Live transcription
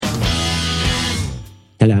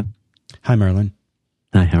Hi, Merlin.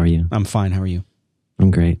 Hi, how are you? I'm fine. How are you?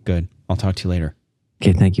 I'm great. Good. I'll talk to you later.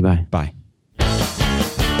 Okay, thank you. Bye. Bye.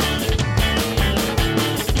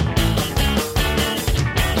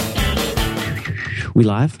 We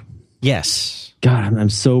live? Yes. God,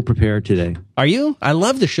 I'm so prepared today. Are you? I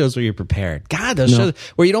love the shows where you're prepared. God, those shows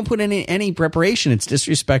where you don't put any preparation. It's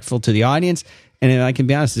disrespectful to the audience. And I can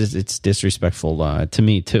be honest, it's disrespectful to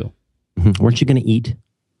me, too. Mm-hmm. Weren't you going to eat?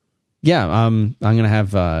 Yeah, I'm going to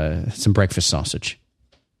have some breakfast sausage.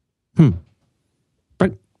 What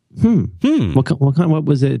kind? What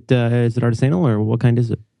was it? Is it artisanal or what kind is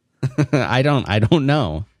it? I don't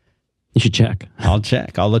know. You should check. I'll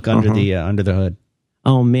check. I'll look under the hood.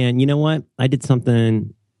 Oh man, you know what? I did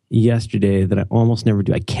something yesterday that I almost never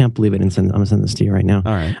do. I can't believe I didn't send. I'm gonna send this to you right now.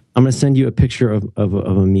 All right. I'm gonna send you a picture of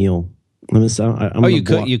a meal.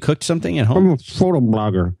 You cooked something at home? I'm a photo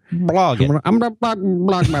blogger. Blog it. I'm gonna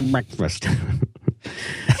blog my breakfast.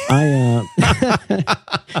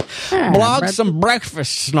 Blog some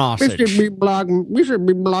breakfast sausage. We should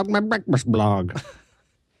be blog my breakfast blog.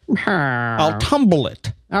 I'll tumble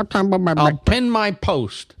it. I'll pin my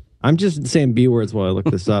post. I'm just saying B words while I look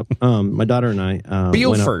this up. My daughter and I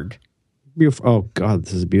Buford. Oh God,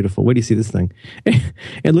 this is beautiful. Wait do you see this thing?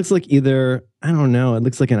 It looks like either, I don't know, it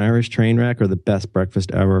looks like an Irish train wreck or the best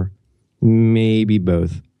breakfast ever. Maybe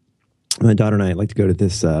both. My daughter and I like to go to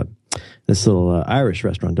this little Irish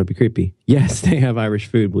restaurant. Don't be creepy. Yes, they have Irish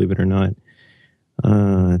food, believe it or not.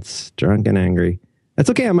 It's drunk and angry.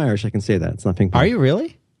 That's okay, I'm Irish. I can say that. It's not ping pong. Are you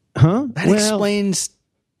really? Huh? That explains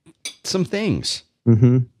some things.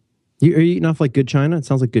 Mm-hmm. Are you eating off like Good China? It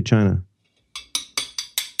sounds like Good China.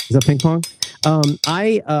 Is that ping pong?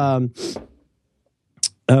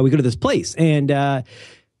 We go to this place and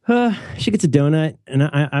she gets a donut,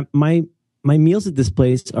 and my meals at this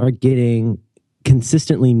place are getting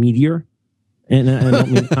consistently meatier, and I don't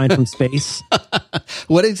mean kind from space.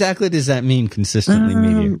 What exactly does that mean? Consistently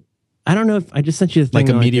meatier? I don't know if I just sent you a thing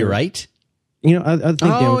like a meteorite. You know, I think.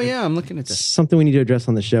 I'm looking at this. Something we need to address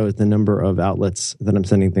on the show is the number of outlets that I'm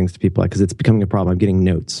sending things to people at, because it's becoming a problem. I'm getting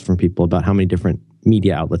notes from people about how many different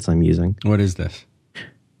media outlets I'm using. What is this?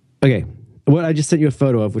 Okay. What I just sent you a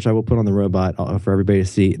photo of, which I will put on the robot for everybody to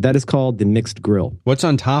see. That is called the mixed grill. What's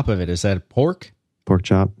on top of it? Is that pork? Pork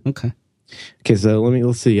chop. Okay. Okay, so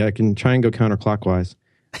let's see. I can try and go counterclockwise.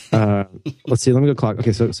 Let's see. Let me go clock.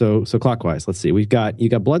 Okay, so clockwise. Let's see. You got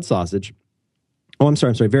blood sausage. Oh, I'm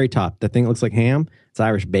sorry. Very top. That thing that looks like ham. It's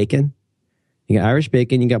Irish bacon. You got Irish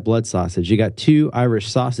bacon. You got blood sausage. You got 2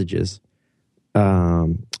 Irish sausages.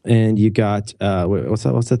 And you got what's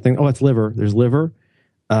that thing? Oh, it's liver. There's liver.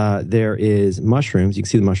 There is mushrooms. You can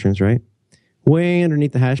see the mushrooms, right? Way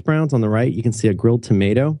underneath the hash browns on the right, you can see a grilled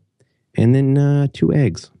tomato, and then 2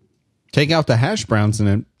 eggs. Take out the hash browns,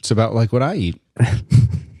 and it's about like what I eat.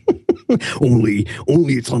 Only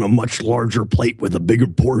it's on a much larger plate with a bigger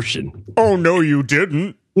portion. Oh, no, you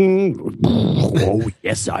didn't. Oh,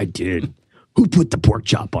 yes, I did. Who put the pork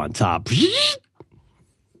chop on top?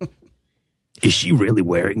 Is she really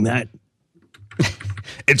wearing that?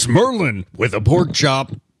 It's Merlin with a pork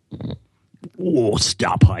chop. Oh,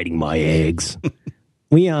 stop hiding my eggs.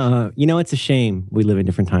 We, it's a shame we live in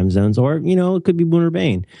different time zones, or, it could be Boone or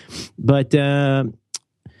Bane. But, yeah,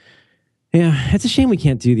 it's a shame we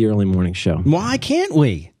can't do the early morning show. Why can't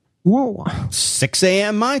we? Well, 6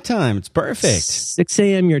 a.m. my time. It's perfect. 6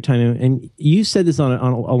 a.m. your time. And you said this on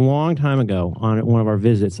a long time ago on one of our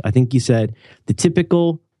visits. I think you said the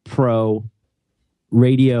typical pro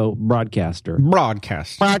radio broadcasting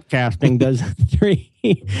does 3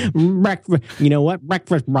 breakfast. You know what?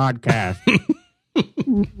 Breakfast broadcast.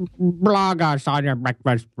 Blog us on your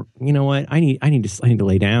breakfast. You know what? I need to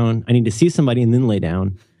lay down. I need to see somebody and then lay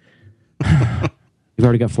down. We've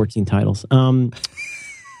already got 14 titles. And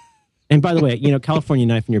by the way, California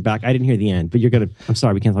Knife in Your Back. I didn't hear the end, but I'm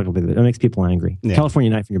sorry, we can't talk about it. It makes people angry. Yeah.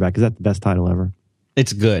 California Knife in Your Back. Is that the best title ever?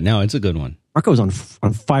 It's good. No, it's a good one. Marco was on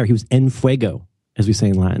fire. He was en fuego, as we say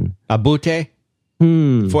in Latin. Abute?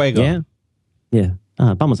 Fuego. Yeah. Yeah.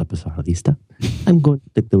 Vamos a pasar la lista. I'm going to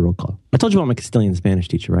take the roll call. I told you about my Castilian Spanish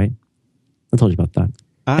teacher, right? I told you about that.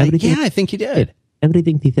 Yeah, I think you did.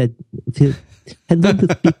 Everything he said, had learned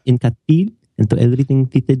to speak in Castile, and so everything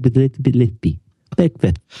he said was a little bit lispy.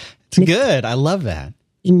 Breakfast. It's good. I love that.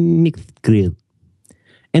 Mixed grill.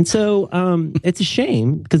 And so it's a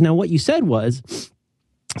shame, because now what you said was,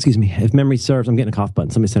 excuse me, if memory serves, I'm getting a cough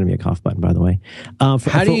button. Somebody sending me a cough button, by the way. How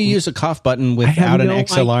do you use a cough button without an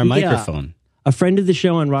XLR microphone? A friend of the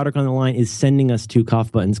show on Roderick on the Line is sending us 2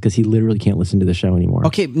 cough buttons because he literally can't listen to the show anymore.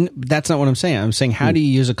 Okay, that's not what I'm saying. I'm saying, how do you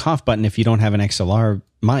use a cough button if you don't have an XLR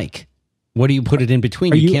mic? What do you put it in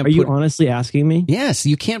between? Are you can't are you put, honestly asking me? Yes,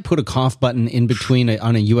 you can't put a cough button in between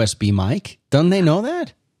on a USB mic. Don't they know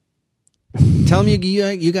that? Tell them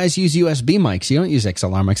you guys use USB mics. You don't use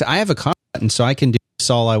XLR mics. I have a cough button, so I can do this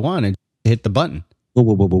all I want and hit the button.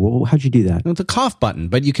 Whoa. How'd you do that? With the cough button,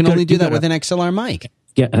 but you can only do that with an XLR mic.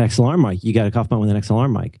 Get an XLR mic. You got a cough button with an XLR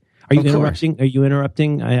mic. Are you interrupting? Are you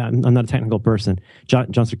interrupting? I'm not a technical person. John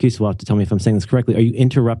Sirkis will have to tell me if I'm saying this correctly. Are you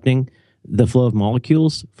interrupting the flow of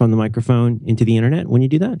molecules from the microphone into the internet when you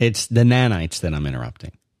do that? It's the nanites that I'm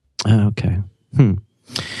interrupting. Okay.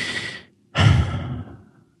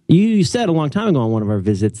 You said a long time ago on one of our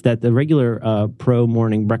visits that the regular pro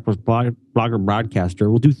morning breakfast blogger broadcaster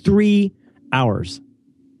will do 3 hours.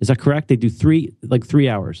 Is that correct? They do 3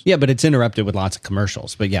 hours. Yeah, but it's interrupted with lots of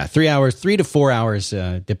commercials. But yeah, 3 hours, 3 to 4 hours,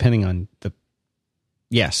 depending on the.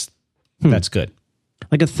 Yes, that's good.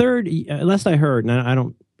 Like a third. Last I heard, and I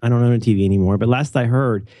don't own a TV anymore, but last I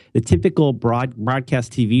heard, the typical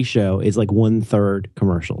broadcast TV show is like 1/3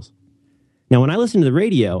 commercials. Now, when I listen to the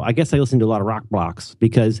radio, I guess I listen to a lot of rock blocks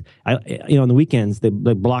because on the weekends they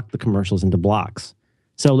block the commercials into blocks.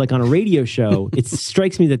 So, like on a radio show, it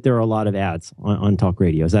strikes me that there are a lot of ads on talk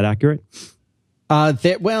radio. Is that accurate? I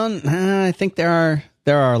think there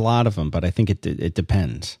are a lot of them, but I think it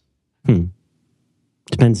depends.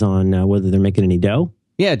 Depends on whether they're making any dough.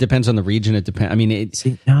 Yeah, it depends on the region. It depends. I mean,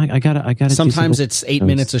 I gotta. Sometimes it's 8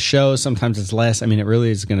 minutes a show. Sometimes it's less. I mean, it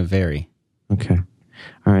really is going to vary. Okay.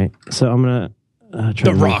 All right. So I'm gonna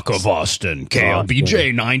try The Rock of Austin,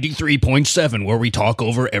 KLBJ 93.7, where we talk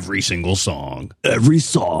over every single song. Every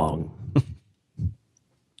song.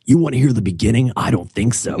 You want to hear the beginning? I don't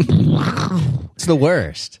think so. It's the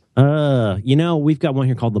worst. We've got one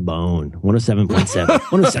here called The Bone, 107.7.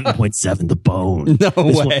 107.7, The Bone. No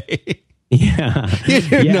way. Yeah. You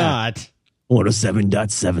do not.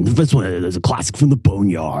 107.7. This one is a classic from the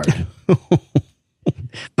Boneyard.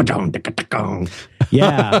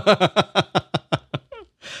 Yeah.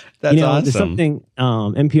 That's There's awesome. something,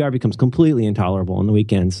 NPR becomes completely intolerable on the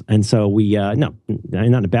weekends. And so we, not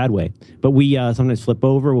in a bad way, but we sometimes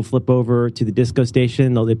we'll flip over to the disco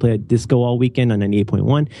station. They play a disco all weekend on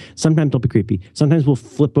 98.1. Sometimes they'll be creepy. Sometimes we'll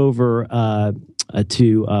flip over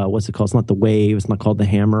to, what's it called? It's not the Wave. It's not called the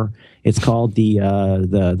Hammer. It's called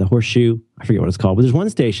the Horseshoe. I forget what it's called, but there's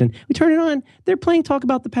one station. We turn it on. They're playing Talk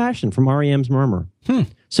About the Passion from REM's Murmur.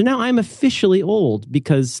 So now I'm officially old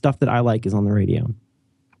because stuff that I like is on the radio.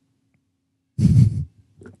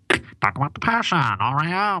 Talk about the passion,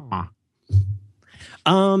 REM.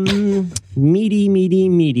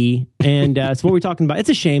 Meaty. And it's what we're talking about. It's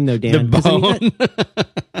a shame, though, Dan. The 'cause I mean, Bone.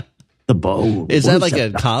 The Bone. Is that like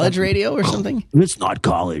a college radio or something? It's not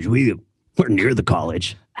college. We're near the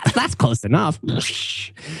college. That's close enough.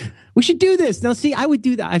 We should do this. Now, see, I would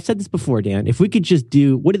do that. I've said this before, Dan. If we could just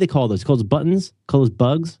do, what do they call those? Call those buttons? Call those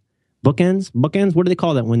bugs? Bookends? What do they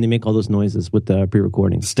call that when they make all those noises with the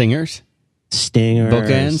pre-recording? Stingers? Stingers.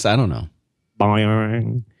 Bookends? I don't know.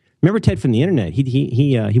 Boing. Remember Ted from the internet?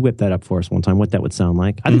 He whipped that up for us one time. What that would sound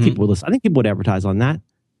like. I think people would listen. I think people would advertise on that.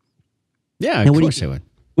 Yeah, of course they would.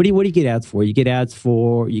 What do you get ads for? You get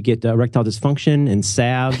erectile dysfunction and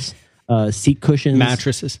salves, seat cushions,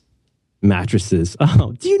 Mattresses.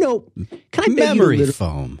 Oh, do you know? Can I beg you Memory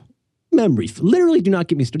foam. Literally, do not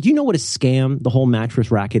get me started. Do you know what a scam the whole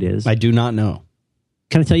mattress racket is? I do not know.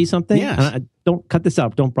 Can I tell you something? Yes. Don't cut this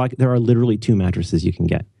out. Don't broadcast. There are literally 2 mattresses you can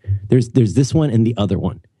get. There's this one and the other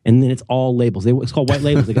one, and then it's all labels. It's called white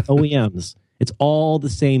labels. They got OEMs. It's all the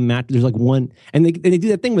same mattress. There's like one, and they do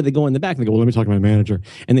that thing where they go in the back and they go, "Well, let me talk to my manager,"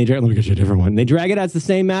 and let me get you a different one. And they drag it out. It's the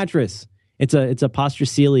same mattress. It's a Posture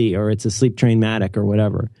Sealy or it's a Sleep Train Matic or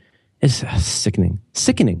whatever. It's sickening.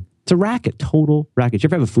 It's a racket. Total racket. You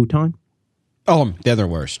ever have a futon? Oh, they're the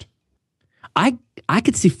worst. I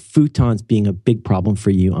could see futons being a big problem for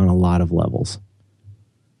you on a lot of levels.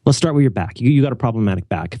 Let's start with your back. You got a problematic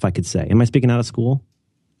back, if I could say. Am I speaking out of school?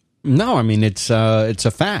 No, I mean it's a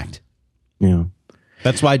fact. Yeah,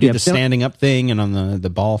 that's why I do the standing up thing and on the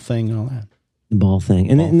ball thing and all that. The ball thing,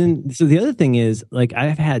 and then so the other thing is, like,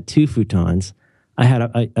 I've had 2 futons. I had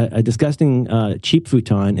a disgusting cheap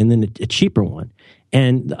futon and then a cheaper one.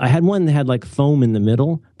 And I had one that had like foam in the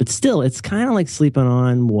middle, but still, it's kind of like sleeping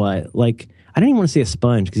on I don't even want to say a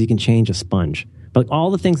sponge because you can change a sponge. But like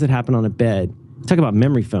all the things that happen on a bed, talk about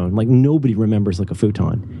memory foam, like nobody remembers like a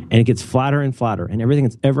futon. And it gets flatter and flatter, and everything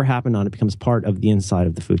that's ever happened on it becomes part of the inside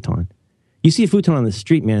of the futon. You see a futon on the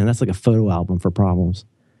street, man, and that's like a photo album for problems.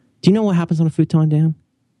 Do you know what happens on a futon, Dan?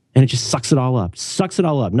 And it just sucks it all up.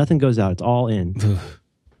 Nothing goes out. It's all in.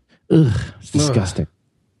 It's disgusting.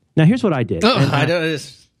 Now, here's what I did. I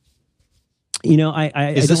don't. You know, I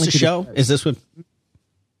Is don't this like a show? Is this what?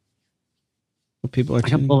 people are I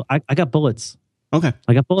got, tuning. I got bullets. Okay.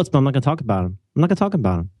 I got bullets, but I'm not going to talk about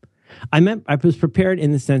them. I was prepared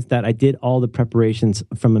in the sense that I did all the preparations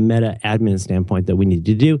from a meta admin standpoint that we needed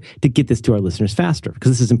to do to get this to our listeners faster,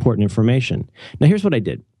 because this is important information. Now, here's what I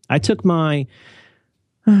did. I took my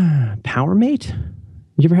PowerMate.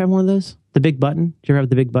 Did you ever have one of those? The big button? Did you ever have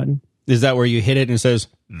the big button? Is that where you hit it and it says,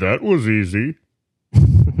 That was easy.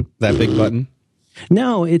 that big button?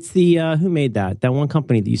 No, it's the, who made that? That one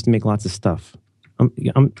company that used to make lots of stuff. I'm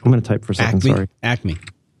going to type for a second, sorry. Acme.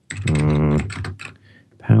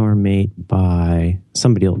 PowerMate by,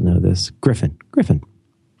 somebody will know this, Griffin,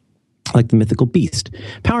 like the mythical beast.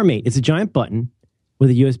 PowerMate, it's a giant button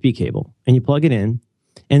with a USB cable, and you plug it in,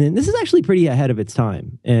 and then this is actually pretty ahead of its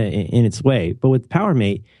time in its way, but with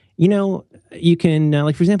PowerMate, you know, you can,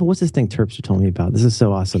 like, for example, what's this thing Terpster told me about? This is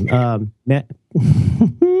so awesome. Matt,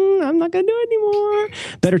 I'm not going to do it anymore.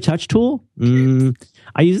 Better Touch Tool.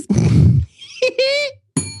 I use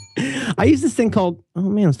this thing called, oh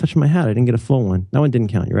man, I was touching my hat. I didn't get a full one. That one didn't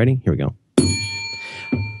count. You ready? Here we go.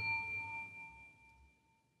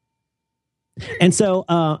 And so,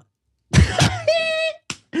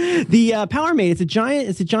 the PowerMate, it's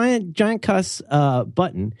a giant cuss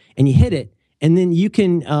button, and you hit it, and then you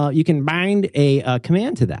can bind a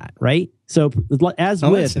command to that, right? So as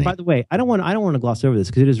with, and by the way, I don't want to gloss over this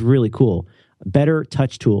because it is really cool. Better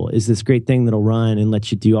Touch Tool is this great thing that'll run and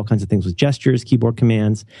let you do all kinds of things with gestures, keyboard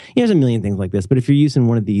commands. There's a million things like this, but if you're using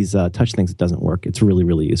one of these touch things that doesn't work, it's really,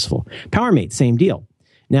 really useful. PowerMate, same deal.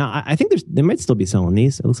 Now, I think they might still be selling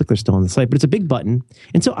these. It looks like they're still on the site, but it's a big button.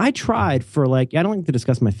 And so I tried for I don't like to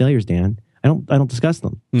discuss my failures, Dan. I don't discuss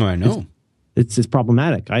them. No, I know. It's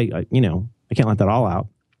problematic. I can't let that all out.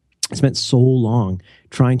 I spent so long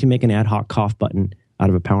trying to make an ad hoc cough button out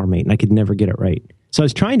of a PowerMate, and I could never get it right. So I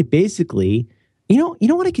was trying to basically, you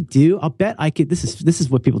know what I could do? I'll bet I could. This is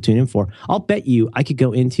what people tune in for. I'll bet you I could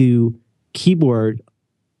go into keyboard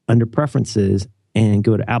under preferences and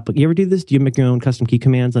go to Apple. You ever do this? Do you make your own custom key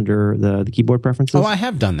commands under the keyboard preferences? Oh, I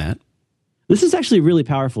have done that. This is actually really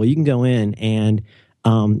powerful. You can go in and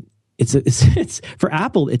it's for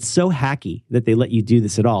Apple. It's so hacky that they let you do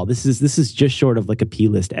this at all. This is just short of like a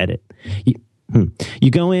plist edit.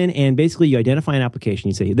 You go in and basically you identify an application.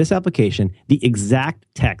 You say, this application, the exact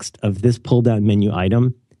text of this pull down menu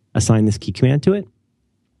item, assign this key command to it.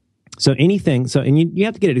 So anything, and you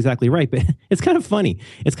have to get it exactly right, but it's kind of funny.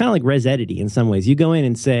 It's kind of like ResEdity in some ways. You go in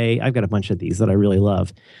and say, I've got a bunch of these that I really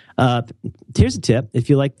love. Here's a tip. If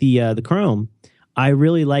you like the Chrome, I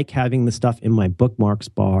really like having the stuff in my bookmarks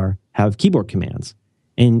bar have keyboard commands.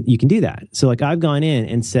 And you can do that. So like I've gone in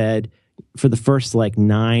and said, for the first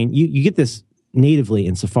 9, you get this natively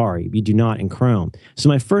in Safari. You do not in Chrome. So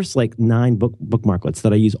my first 9 bookmarklets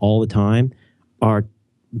that I use all the time are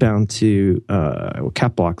bound to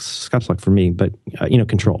caps lock for me, but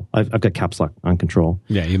control. I've got caps lock on control.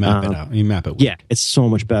 Yeah, you map it out. You map it. Yeah, it's so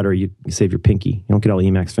much better. You save your pinky. You don't get all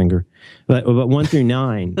Emacs finger. But 1 through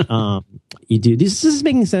 9, you do. This is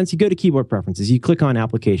making sense. You go to keyboard preferences. You click on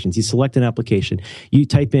applications. You select an application. You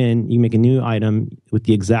type in. You make a new item with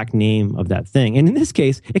the exact name of that thing. And in this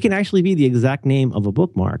case, it can actually be the exact name of a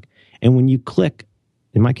bookmark. And when you click,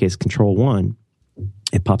 in my case, Control 1.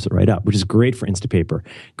 It pops it right up, which is great for Instapaper.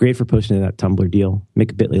 Great for posting to that Tumblr deal.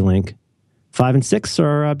 Make a bit.ly link. 5 and 6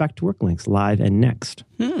 are back to work links, live and next.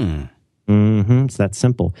 It's that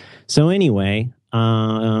simple. So anyway,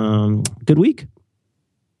 good week?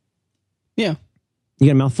 Yeah. You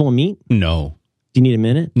got a mouthful of meat? No. Do you need a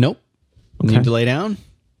minute? Nope. Okay. Need to lay down?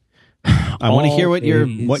 I want to hear what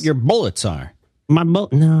your bullets are. No, I'm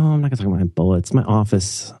not going to talk about my bullets. My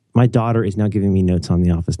office. My daughter is now giving me notes on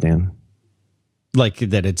the office, Dan. Like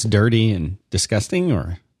that it's dirty and disgusting,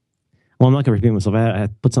 or? Well, I'm not going to repeat myself. I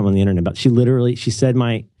put something on the internet about. She said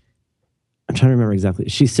I'm trying to remember exactly.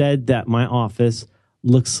 She said that my office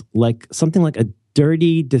looks like something like a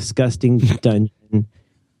dirty, disgusting dungeon.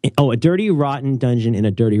 Oh, a dirty, rotten dungeon in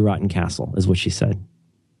a dirty, rotten castle is what she said.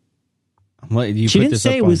 She didn't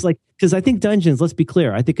say it was because I think dungeons, let's be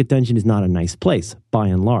clear, I think a dungeon is not a nice place by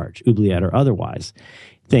and large, oubliette or otherwise.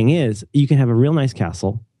 Thing is, you can have a real nice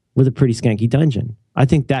castle with a pretty skanky dungeon. I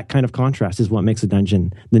think that kind of contrast is what makes the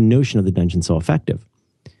notion of the dungeon so effective.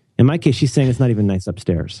 In my case, she's saying it's not even nice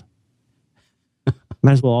upstairs.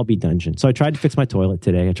 Might as well all be dungeon. So I tried to fix my toilet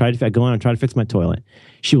today. I go in and try to fix my toilet.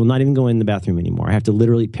 She will not even go in the bathroom anymore. I have to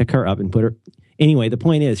literally pick her up and put her. Anyway, the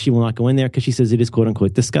point is she will not go in there because she says it is quote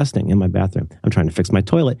unquote disgusting in my bathroom. I'm trying to fix my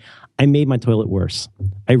toilet. I made my toilet worse.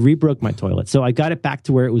 I re-broke my toilet. So I got it back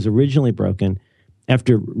to where it was originally broken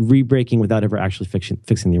after re-breaking without ever actually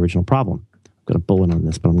fixing the original problem. I've got a bullet on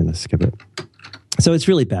this, but I'm going to skip it. So it's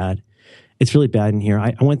really bad. It's really bad in here.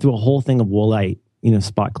 I went through a whole thing of Woolite,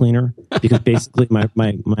 spot cleaner, because basically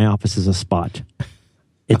my office is a spot.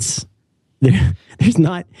 It's there's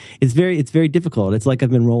not. It's very difficult. It's like I've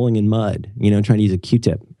been rolling in mud, trying to use a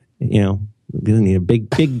Q-tip. You need a big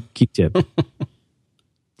Q-tip.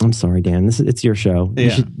 I'm sorry, Dan. It's your show.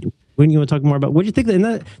 Yeah. Wouldn't you want to talk more about? What do you think? And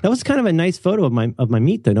that was kind of a nice photo of my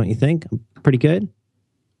meat, though, don't you think? Pretty good.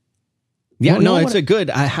 Yeah, Well, no, no, it's a good.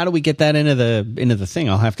 How do we get that into the thing?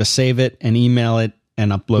 I'll have to save it and email it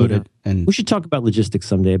and upload it. And We should talk about logistics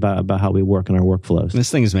someday about how we work in our workflows. this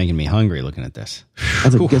thing is making me hungry looking at this.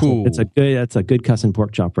 That's a good cuss and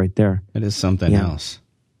pork chop right there. It is something Yeah. else.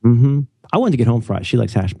 Mm-hmm. I wanted to get home fries. She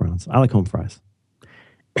likes hash browns. I like home fries.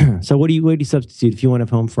 So what do you substitute if you want to have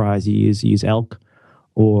home fries? You use elk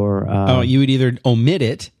or You would either omit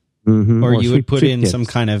it or you would put in some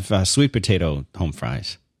kind of sweet potato home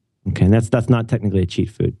fries. Okay, and that's not technically a cheat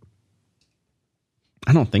food.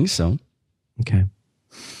 I don't think so. Okay.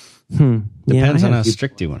 Depends on how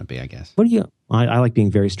strict you want to be, I guess. What do you? I like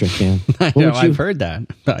being very strict, Dan. I know, I've heard that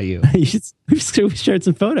about you. We shared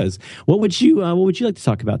some photos. What would you like to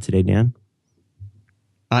talk about today, Dan?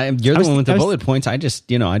 You're the one with the bullet points. I just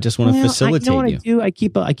want to facilitate you know what you. I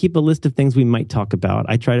do? I keep a list of things we might talk about.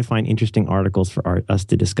 I try to find interesting articles for us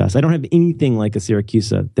to discuss. I don't have anything like a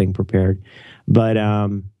Syracuse thing prepared, but I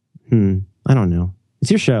don't know. It's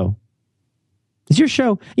your show. It's your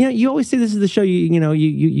show. You always say this is the show.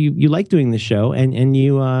 You like doing this show, and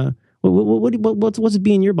you what's it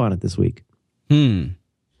be in your bonnet this week? Do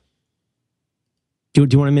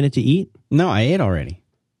you want a minute to eat? No, I ate already.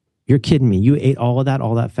 You're kidding me. You ate all of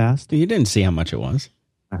that fast? You didn't see how much it was.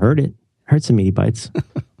 I heard it. I heard some meaty bites.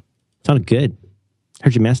 Sounded good.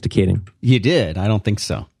 Heard you masticating. You did. I don't think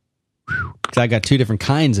so. 'Cause I got two different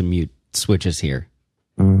kinds of mute switches here.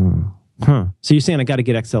 So you're saying I got to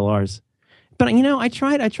get XLRs? But I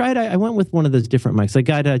tried. I went with one of those different mics. I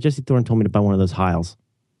got Jesse Thorne told me to buy one of those Heils.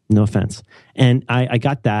 No offense. And I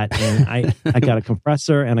got that, and I got a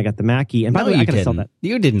compressor, and I got the Mackie. And by the way, I got to sell that.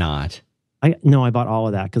 You did not. I bought all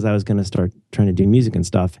of that because I was going to start trying to do music and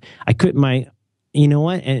stuff. I couldn't. You know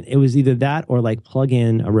what? And it was either that or like plug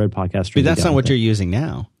in a Rode Podcaster. But that's not what you're using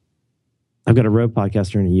now. I've got a Rode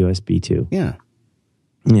Podcaster and a USB too. Yeah.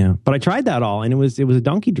 Yeah. But I tried that all, and it was a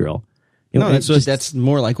donkey drill. That's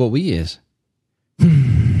more like what we use.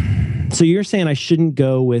 So you're saying I shouldn't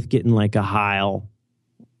go with getting like a Heil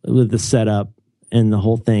with the setup and the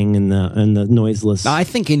whole thing and the noiseless. I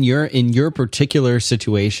think in your particular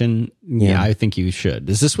situation, yeah, I think you should.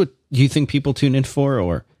 Is this what you think people tune in for,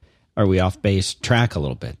 or are we off base track a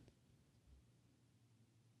little bit?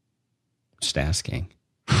 Just asking.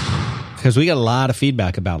 Because we got a lot of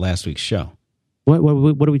feedback about last week's show. What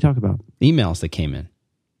do we talk about? Emails that came in.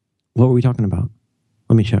 What were we talking about?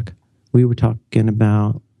 Let me check. We were talking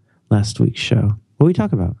about last week's show. What were we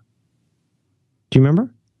talking about? Do you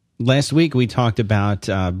remember? Last week we talked about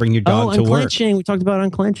bring your dog to work. Unclenching. We talked about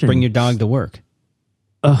unclenching. Bring your dog to work.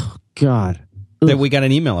 Oh, God. That we got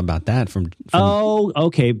an email about that from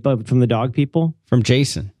okay. But from the dog people? From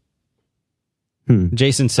Jason.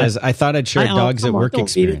 Jason says, I thought I'd share dogs at work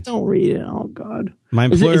experience. Don't read it. Oh, God. My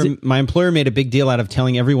employer made a big deal out of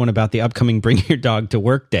telling everyone about the upcoming Bring Your Dog to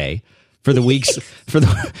Work Day for the weeks for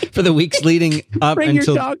the weeks leading up Bring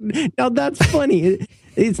until your dog. Now that's funny.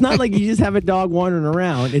 It's not like you just have a dog wandering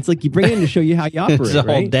around. It's like you bring it in to show you how you operate. It's a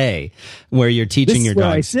whole day where you're teaching your dog.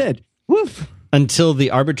 I said, woof. Until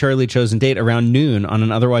the arbitrarily chosen date around noon on an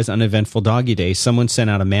otherwise uneventful doggy day, someone sent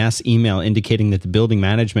out a mass email indicating that the building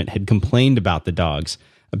management had complained about the dogs.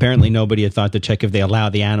 Apparently, nobody had thought to check if they allow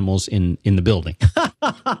the animals in the building.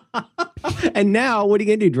 And now, what are you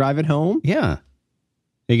going to do? Drive it home? Yeah.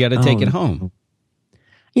 You got to take it home.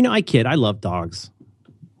 I kid. I love dogs.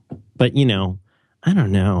 But, I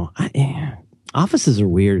don't know. Offices are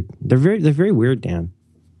weird. They're very weird, Dan.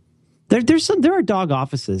 There are dog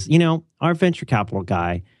offices. Our venture capital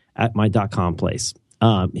guy at my .com place.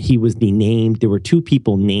 He was there were two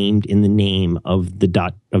people named in the name of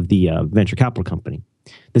the venture capital company.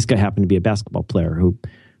 This guy happened to be a basketball player who,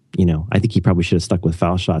 I think he probably should have stuck with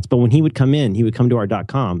foul shots. But when he would come to our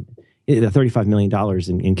 .com, the $35 million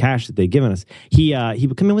in cash that they'd given us, he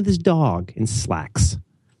would come in with his dog in slacks.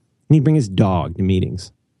 And he'd bring his dog to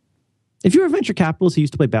meetings. If you're a venture capitalist who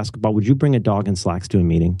used to play basketball, would you bring a dog in slacks to a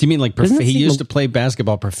meeting? Do you mean like he used to play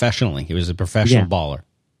basketball professionally? He was a professional baller.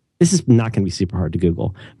 This is not going to be super hard to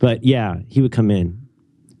Google. But yeah, he would come in.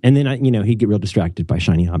 And then, he'd get real distracted by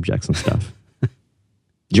shiny objects and stuff.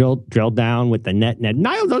 Drill down with the net.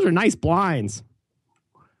 No, those are nice blinds.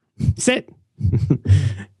 Sit.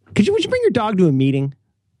 Would you bring your dog to a meeting?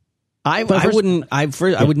 I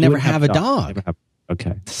would never have a dog. Okay.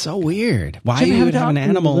 Okay. So weird. Why Did you you ever would have have an a dog when you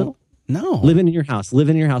were animal? little? No. Living in your house,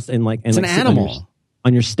 and like, and It's like an sitting animal.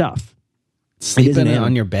 on your stuff. Sleeping an animal.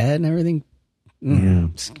 on your bed and everything. Yeah.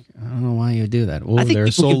 I don't know why you would do that. Oh, I think they're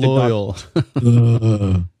people so give their loyal.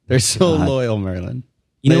 Ugh. They're so God. loyal, Merlin.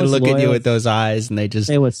 You know They what's look at you loyal? with those eyes and they just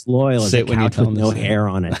Say what's loyal is sit a when you couch tell with them to no sit. hair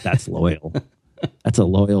on it. That's loyal. That's a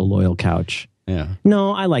loyal couch. yeah.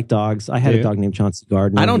 No, I like dogs. I had Do a you? dog named Chauncey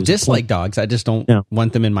Gardner. I He don't was a dislike dogs. I just don't No.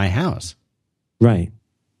 want them in my house. Right.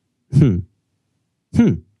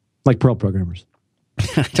 Like Perl programmers.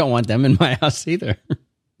 I don't want them in my house either.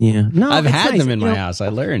 Yeah. No, I've it's had nice. them in You my know, house. I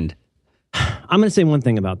learned. I'm going to say one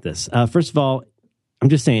thing about this. First of all, I'm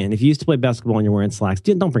just saying, if you used to play basketball and you're wearing slacks,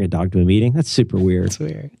 don't bring a dog to a meeting. That's super weird. It's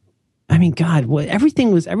weird. I mean, God,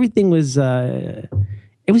 everything was. It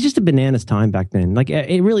was just a bananas time back then. Like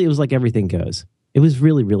it was like everything goes. It was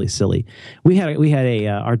really, really silly. We had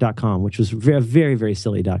our .com, which was very, very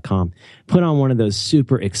silly.com, put on one of those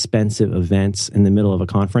super expensive events in the middle of a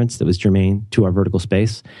conference that was germane to our vertical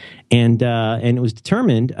space, and it was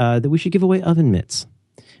determined that we should give away oven mitts,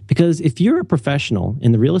 because if you're a professional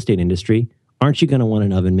in the real estate industry, aren't you going to want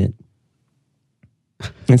an oven mitt?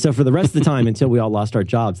 And so for the rest of the time, until we all lost our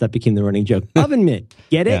jobs, that became the running joke. Oven mitt,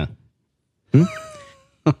 get it? Yeah.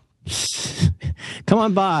 Come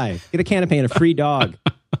on by, get a can of paint, a free dog.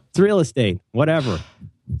 It's real estate, whatever.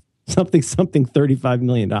 Something, $35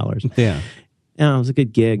 million. Yeah. Yeah, it was a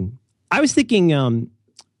good gig. I was thinking,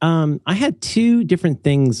 I had two different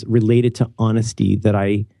things related to honesty that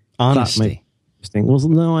I thought might be Honesty. interesting. Well,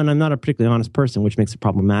 no, and I'm not a particularly honest person, which makes it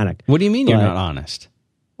problematic. What do you mean you're But- not honest?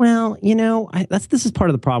 Well, this is part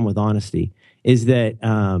of the problem with honesty, is that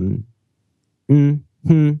I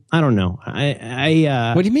don't know.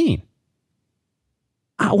 What do you mean?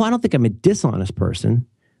 I don't think I'm a dishonest person,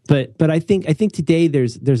 but I think today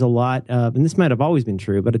there's a lot of, and this might have always been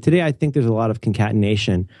true, but today I think there's a lot of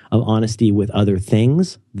concatenation of honesty with other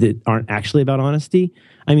things that aren't actually about honesty.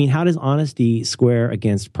 I mean, how does honesty square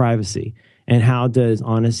against privacy? And how does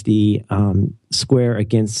honesty square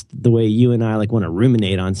against the way you and I want to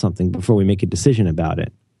ruminate on something before we make a decision about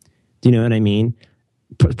it? Do you know what I mean?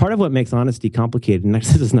 Part of what makes honesty complicated, and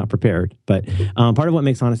this is not prepared, but part of what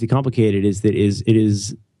makes honesty complicated is that it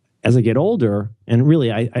is as I get older, and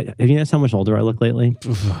really, I have you noticed how much older I look lately?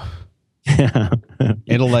 Yeah.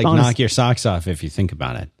 It'll Honest- knock your socks off if you think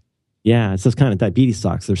about it. Yeah, it's those kind of diabetes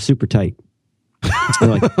socks. They're super tight.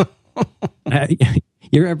 They're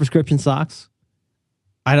you ever have prescription socks?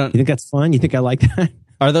 I don't. You think that's fun? You think I like that?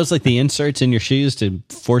 Are those like the inserts in your shoes to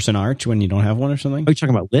force an arch when you don't have one or something? Are you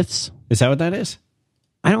talking about lifts? Is that what that is?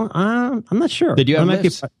 I'm not sure. Did you have That might be-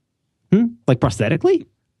 lifts? Like prosthetically?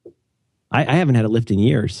 I haven't had a lift in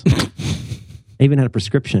years. I even had a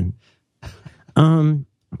prescription.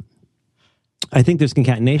 I think there's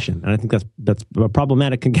concatenation, and I think that's a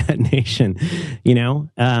problematic concatenation.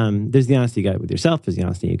 There's the honesty you got with yourself, there's the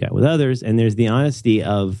honesty you got with others, and there's the honesty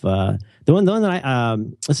of the one that I.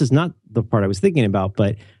 This is not the part I was thinking about,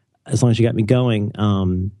 but as long as you got me going,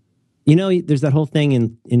 there's that whole thing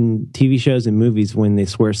in TV shows and movies when they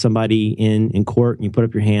swear somebody in court, and you put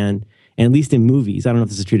up your hand. And at least in movies, I don't know if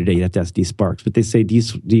this is true today. You have to ask D. Sparks, but they say, "Do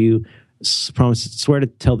you swear to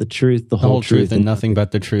tell the truth, the whole truth, and nothing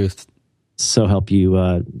but the truth?" So help you,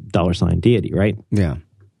 $ deity, right? Yeah.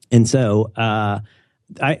 And so I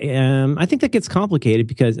think that gets complicated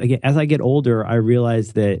because as I get older, I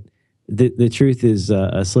realize that the truth is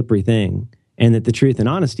a slippery thing, and that the truth and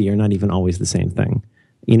honesty are not even always the same thing.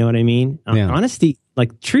 You know what I mean? Yeah. Honesty,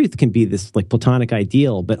 truth can be this platonic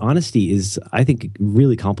ideal, but honesty is, I think,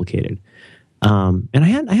 really complicated. And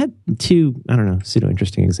I had two, I don't know, pseudo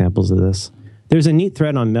interesting examples of this. There's a neat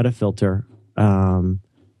thread on Metafilter,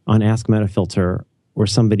 on Ask Metafilter, where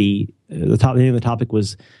somebody, the name of the topic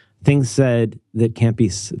was things said can't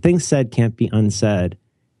be unsaid.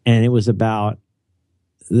 And it was about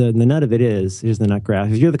the nut of it is, here's the nut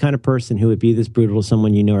graph. If you're the kind of person who would be this brutal to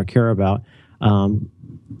someone you know or care about,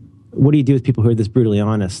 what do you do with people who are this brutally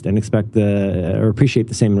honest and expect or appreciate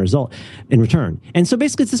the same result in return? And so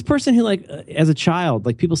basically it's this person who as a child,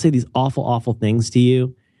 people say these awful, awful things to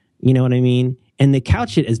you. You know what I mean? And they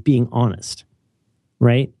couch it as being honest.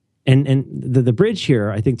 Right. And the bridge here,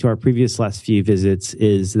 I think, to our last few visits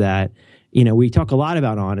is that, we talk a lot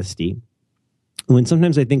about honesty when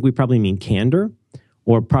sometimes I think we probably mean candor,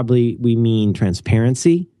 or probably we mean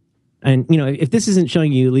transparency. And, if this isn't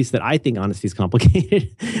showing you at least that I think honesty is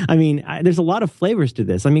complicated, I mean, there's a lot of flavors to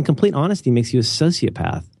this. I mean, complete honesty makes you a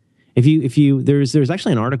sociopath. There's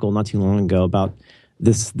actually an article not too long ago about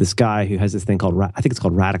this guy who has this thing called, I think it's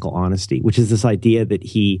called radical honesty, which is this idea that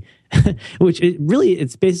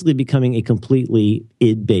it's basically becoming a completely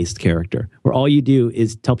id-based character, where all you do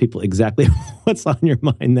is tell people exactly what's on your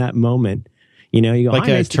mind that moment. You go, like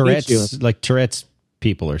nice Tourette's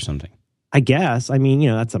people or something. I guess. I mean,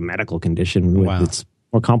 that's a medical condition. Wow. It's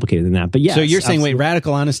more complicated than that. But yeah. So you're saying, wait,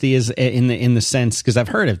 radical honesty is in the sense, because I've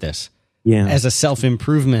heard of this, as a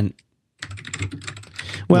self-improvement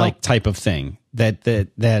type of thing. That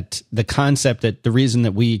the concept that the reason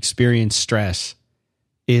that we experience stress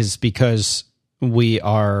is because we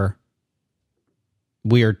have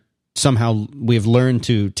learned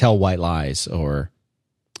to tell white lies or.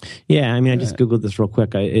 Yeah, I mean, I just Googled this real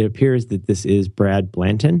quick. It appears that this is Brad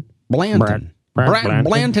Blanton. Blanton.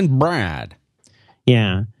 Brad.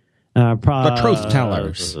 Yeah. The truth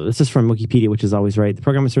tellers. This is from Wikipedia, which is always right. The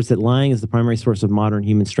program asserts that lying is the primary source of modern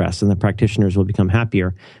human stress, and that practitioners will become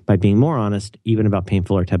happier by being more honest, even about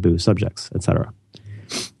painful or taboo subjects, etc.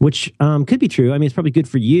 Which could be true. I mean, it's probably good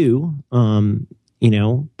for you,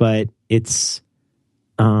 but it's...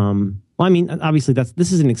 well, I mean, obviously,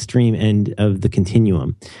 this is an extreme end of the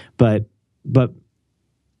continuum, but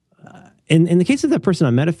in the case of that person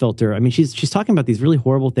on Metafilter, I mean, she's talking about these really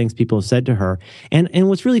horrible things people have said to her, and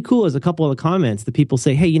what's really cool is a couple of the comments that people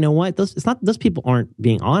say, hey, you know what? Those people aren't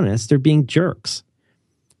being honest; they're being jerks,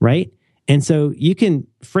 right? And so you can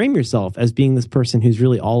frame yourself as being this person who's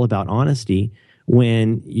really all about honesty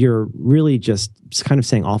when you're really just kind of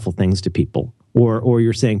saying awful things to people, or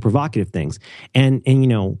you're saying provocative things, and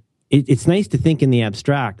it's nice to think in the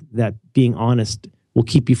abstract that being honest will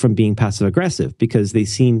keep you from being passive aggressive because they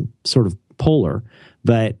seem sort of polar,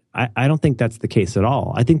 but I don't think that's the case at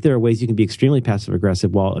all. I think there are ways you can be extremely passive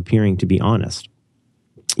aggressive while appearing to be honest.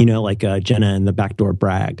 Like Jenna and the Backdoor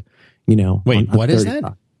Brag. Wait, what is that?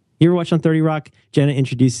 Rock. You ever watch on 30 Rock? Jenna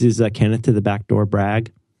introduces Kenneth to the Backdoor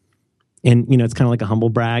Brag, and it's kind of like a humble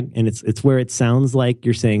brag, and it's where it sounds like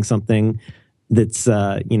you're saying something that's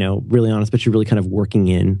really honest, but you're really kind of working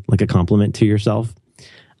in like a compliment to yourself.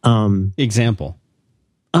 Example.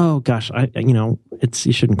 Oh gosh,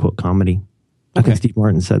 you shouldn't quote comedy. I think Steve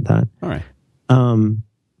Martin said that. All right.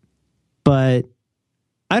 But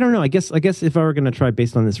I don't know. I guess if I were going to try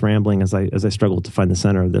based on this rambling as I struggle to find the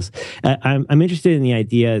center of this, I'm interested in the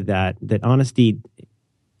idea that honesty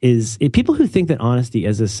is people who think that honesty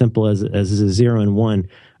is as simple as a 0 and 1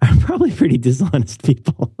 are probably pretty dishonest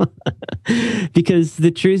people because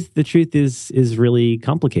the truth is really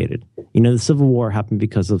complicated. The Civil War happened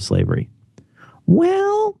because of slavery.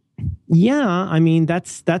 Well, yeah, I mean,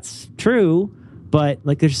 that's true, but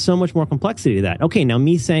there's so much more complexity to that. Okay, now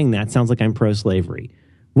me saying that sounds like I'm pro-slavery.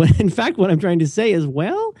 When in fact, what I'm trying to say is,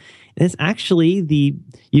 well, it's actually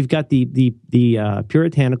you've got the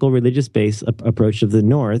puritanical religious-based approach of the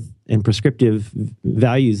North and prescriptive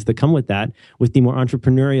values that come with that, with the more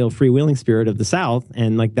entrepreneurial, freewheeling spirit of the South,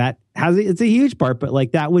 and it's a huge part,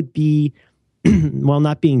 but that would be, while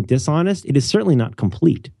not being dishonest, it is certainly not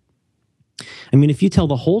complete. I mean, if you tell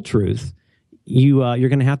the whole truth, you're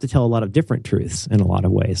going to have to tell a lot of different truths in a lot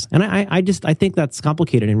of ways. And I think that's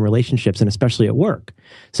complicated in relationships and especially at work.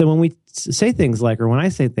 So when we say things like, or when I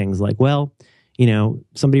say things like, well,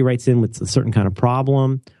 somebody writes in with a certain kind of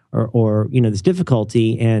problem or this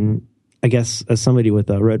difficulty, and I guess as somebody with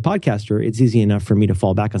a Rode podcaster, it's easy enough for me to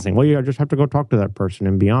fall back on saying, well, I just have to go talk to that person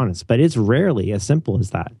and be honest. But it's rarely as simple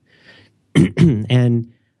as that.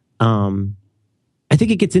 And I think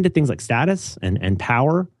it gets into things like status and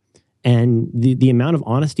power and the amount of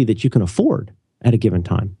honesty that you can afford at a given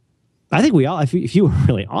time. I think we all, if you were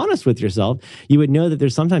really honest with yourself, you would know that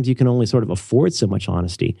there's sometimes you can only sort of afford so much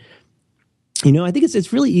honesty. I think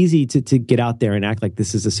it's really easy to get out there and act like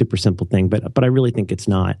this is a super simple thing, but I really think it's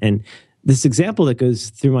not. And this example that goes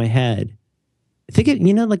through my head, I think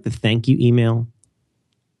like the thank you email.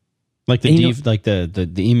 Like the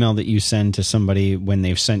email that you send to somebody when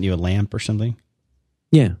they've sent you a lamp or something?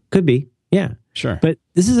 Yeah, could be. Yeah, sure. But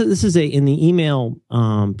this is in the email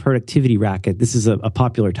productivity racket. This is a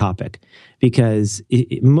popular topic because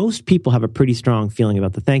most people have a pretty strong feeling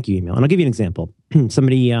about the thank you email. And I'll give you an example.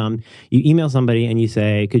 Somebody, you email somebody and you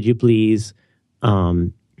say, "Could you please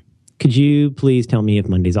tell me if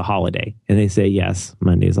Monday's a holiday?" And they say, "Yes,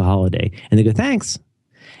 Monday is a holiday." And they go, "Thanks."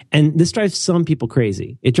 And this drives some people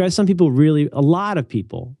crazy. It drives some people a lot of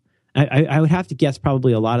people. I would have to guess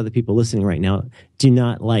probably a lot of the people listening right now do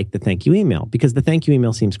not like the thank you email because the thank you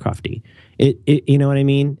email seems crufty. It you know what I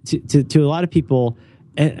mean? To a lot of people,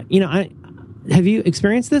 have you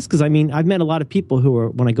experienced this? Because I mean, I've met a lot of people who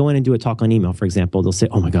are, when I go in and do a talk on email, for example, they'll say,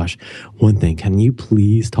 "Oh my gosh, one thing, can you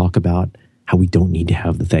please talk about how we don't need to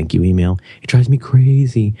have the thank you email? It drives me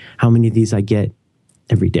crazy how many of these I get."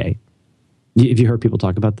 every day. Have you heard people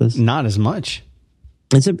talk about this? Not as much.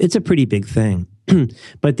 It's a pretty big thing.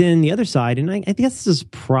 But then the other side, and I guess this is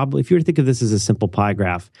probably, if you were to think of this as a simple pie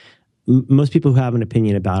graph, most people who have an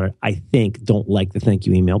opinion about it, I think, don't like the thank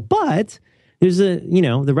you email. But there's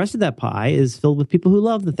the rest of that pie is filled with people who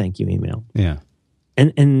love the thank you email. Yeah.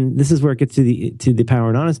 And this is where it gets to the power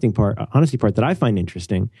and honesty part that I find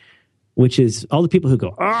interesting, which is all the people who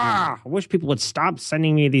go, I wish people would stop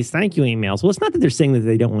sending me these thank you emails. Well, it's not that they're saying that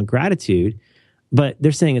they don't want gratitude, but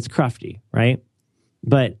they're saying it's crufty, right?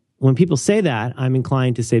 But when people say that, I'm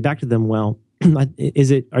inclined to say back to them, well,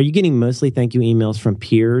 are you getting mostly thank you emails from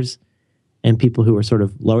peers and people who are sort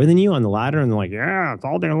of lower than you on the ladder? And they're like, yeah, it's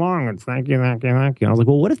all day long. It's thank you, thank you, thank you. And I was like,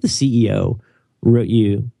 well, what if the CEO wrote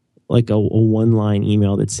you like a one-line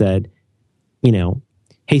email that said,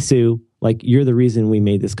 hey, Sue, like, you're the reason we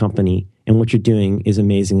made this company, and what you're doing is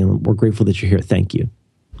amazing, and we're grateful that you're here. Thank you.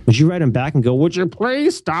 Would you write them back and go, would you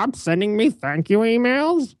please stop sending me thank you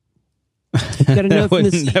emails?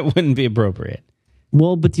 That wouldn't be appropriate.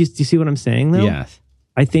 Well, but do you see what I'm saying, though? Yes.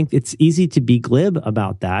 I think it's easy to be glib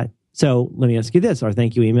about that. So let me ask you this. Are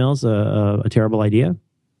thank you emails a terrible idea?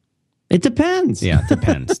 It depends. Yeah, it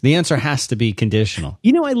depends. The answer has to be conditional.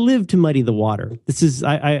 I live to muddy the water. This is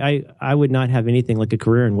I would not have anything like a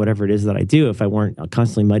career in whatever it is that I do if I weren't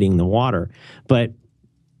constantly muddying the water. But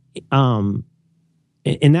in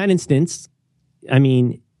that instance, I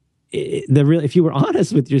mean, if you were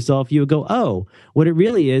honest with yourself, you would go, oh, what it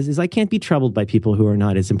really is I can't be troubled by people who are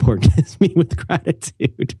not as important as me with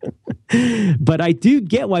gratitude. But I do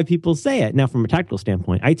get why people say it. Now, from a tactical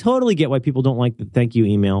standpoint, I totally get why people don't like the thank you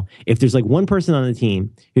email. If there's like one person on the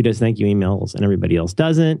team who does thank you emails and everybody else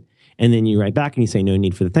doesn't, and then you write back and you say no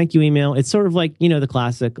need for the thank you email, it's sort of like, the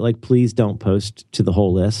classic, like, please don't post to the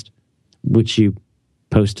whole list, which you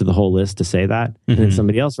post to the whole list to say that. Mm-hmm. And then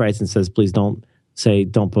somebody else writes and says, please don't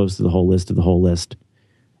post to the whole list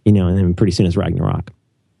and then pretty soon it's Ragnarok.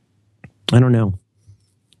 I don't know.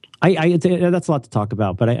 I that's a lot to talk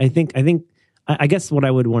about, but I guess what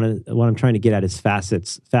I'm trying to get at is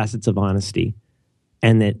facets of honesty,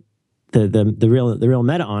 and that the real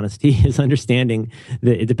meta honesty is understanding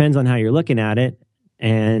that it depends on how you're looking at it.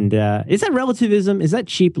 And is that relativism? Is that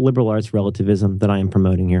cheap liberal arts relativism that I am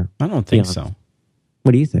promoting here? I don't think so.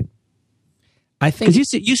 What do you think? I think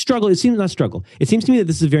because you struggle. It seems not struggle. It seems to me that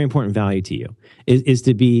this is a very important value to you. Is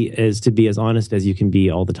to be as honest as you can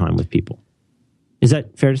be all the time with people. Is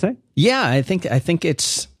that fair to say? Yeah, I think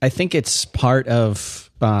it's part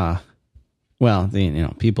of. People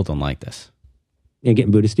don't like this. Yeah,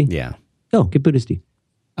 getting Buddhisty. Yeah. Oh, get Buddhisty.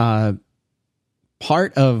 A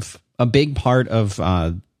big part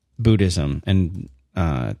of Buddhism and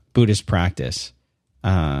Buddhist practice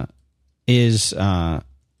is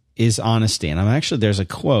honesty, and there's a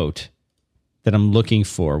quote that I'm looking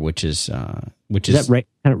for, which is that right,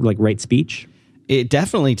 kind of like right speech. It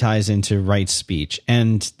definitely ties into right speech,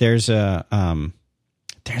 and there's a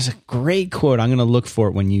great quote. I'm going to look for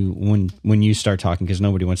it when you start talking, because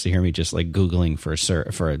nobody wants to hear me just like Googling for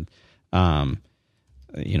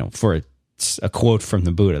a quote from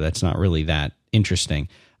the Buddha. That's not really that interesting.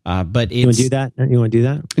 But you want to do that? You want to do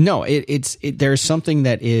that? No, there's something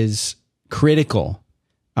that is critical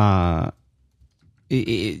to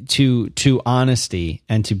honesty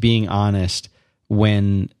and to being honest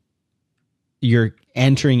when you're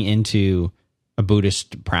entering into a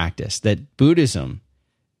Buddhist practice. That Buddhism,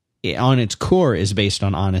 on its core, is based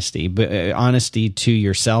on honesty, but honesty to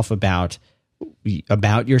yourself about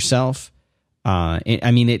yourself.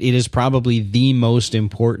 It is probably the most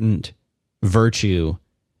important virtue.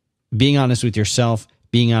 Being honest with yourself,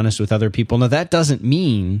 being honest with other people. Now, that doesn't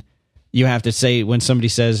mean you have to say, when somebody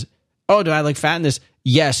says, "Oh, do I look fat in this?"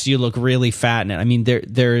 Yes, you look really fat in it. I mean,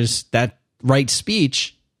 there's that right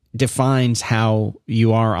speech defines how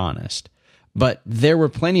you are honest. But there were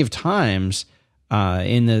plenty of times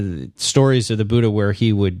in the stories of the Buddha where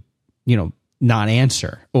he would, not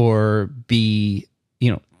answer or be,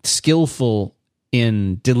 skillful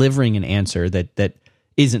in delivering an answer that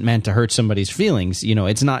isn't meant to hurt somebody's feelings.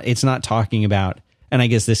 It's not talking about, and I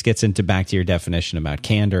guess this gets into back to your definition about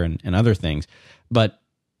candor and other things, but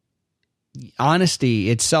honesty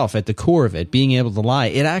itself, at the core of it, being able to lie,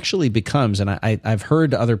 it actually becomes, and I've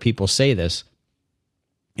heard other people say this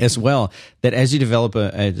as well, that as you develop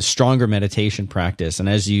a stronger meditation practice, and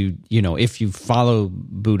as if you follow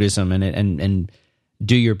Buddhism and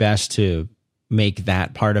do your best to make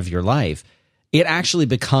that part of your life, it actually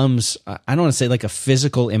becomes, I don't want to say like a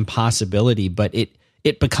physical impossibility, but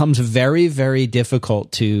it becomes very, very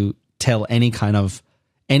difficult to tell any kind of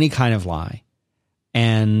lie.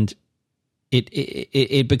 And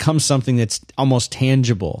it becomes something that's almost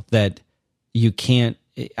tangible that you can't.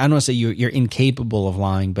 I don't want to say you're incapable of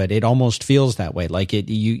lying, but it almost feels that way. Like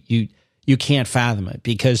you can't fathom it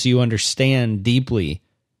because you understand deeply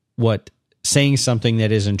what saying something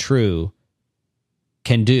that isn't true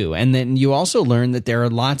can do. And then you also learn that there are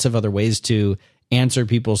lots of other ways to answer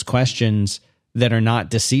people's questions that are not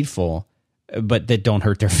deceitful, but that don't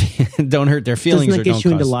hurt their feelings. Doesn't that or get don't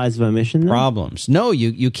you into cause lies of omission, though? problems. No,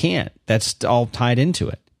 you can't. That's all tied into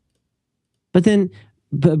it. But then,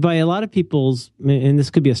 by a lot of people's, and this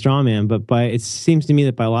could be a straw man, but it seems to me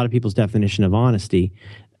that by a lot of people's definition of honesty,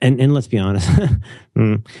 and let's be honest,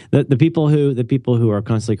 the people who are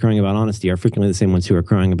constantly crowing about honesty are frequently the same ones who are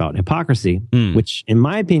crowing about hypocrisy, which, in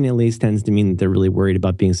my opinion, at least, tends to mean that they're really worried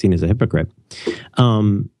about being seen as a hypocrite.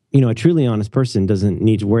 A truly honest person doesn't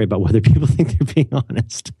need to worry about whether people think they're being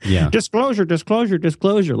honest. Yeah. Disclosure.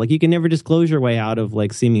 Like, you can never disclose your way out of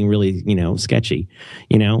like seeming really, sketchy,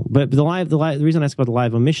 But the reason I ask about the lie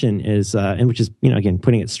of omission is, and which is, again,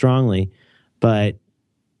 putting it strongly, but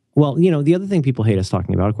well, the other thing people hate us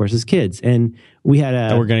talking about, of course, is kids. And we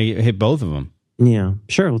had we're going to hit both of them. Yeah,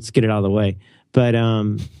 sure. Let's get it out of the way. But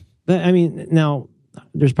I mean, now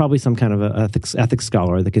there's probably some kind of a ethics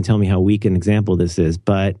scholar that can tell me how weak an example this is.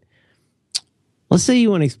 But let's say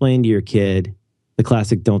you want to explain to your kid the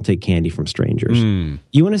classic "don't take candy from strangers."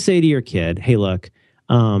 You want to say to your kid, "Hey, look."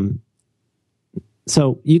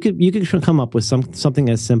 So you could come up with something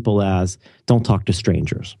as simple as "don't talk to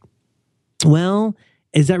strangers." Well,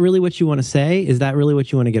 is that really what you want to say? Is that really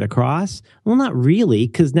what you want to get across? Well, not really,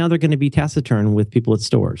 because now they're going to be taciturn with people at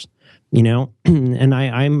stores, And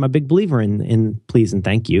I'm a big believer in please and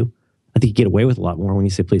thank you. I think you get away with a lot more when you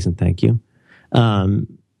say please and thank you.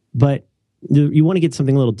 But you want to get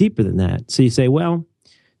something a little deeper than that. So you say, well,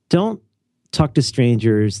 don't talk to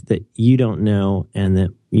strangers that you don't know and that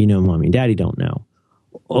mommy and daddy don't know.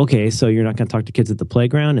 Okay, so you're not going to talk to kids at the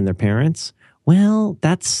playground and their parents? Well,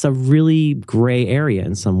 that's a really gray area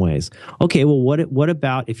in some ways. Okay, well, what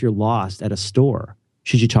about if you're lost at a store?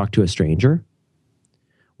 Should you talk to a stranger?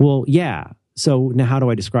 Well, yeah. So now how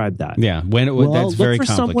do I describe that? Yeah, that's very complicated. Look for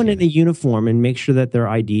someone in a uniform and make sure that their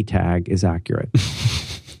ID tag is accurate.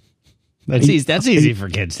 That's easy for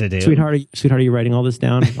kids to do. Sweetheart, are you writing all this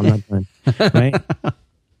down? I'm not done. Right?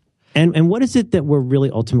 And what is it that we're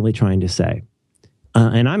really ultimately trying to say?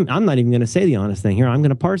 And I'm not even going to say the honest thing here. I'm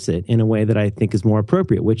going to parse it in a way that I think is more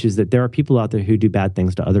appropriate, which is that there are people out there who do bad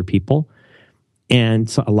things to other people. And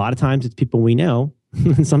so a lot of times it's people we know,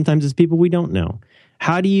 and sometimes it's people we don't know.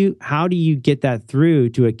 How do you get that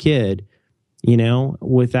through to a kid,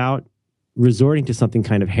 without resorting to something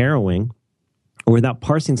kind of harrowing or without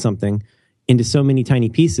parsing something into so many tiny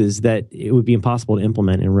pieces that it would be impossible to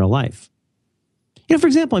implement in real life? For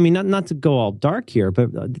example, I mean, not to go all dark here, but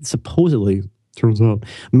supposedly, turns out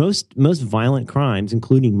most violent crimes,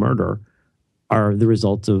 including murder, are the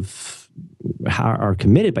result of are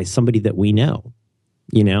committed by somebody that we know.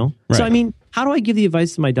 Right. So I mean, how do I give the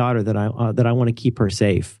advice to my daughter that I want to keep her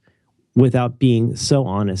safe without being so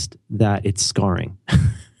honest that it's scarring?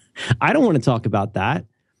 I don't want to talk about that.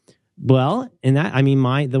 Well, and that, I mean,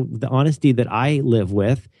 the honesty that I live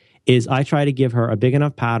with is I try to give her a big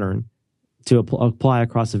enough pattern to apply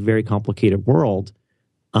across a very complicated world.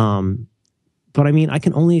 But I mean, I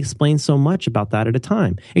can only explain so much about that at a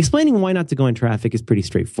time. Explaining why not to go in traffic is pretty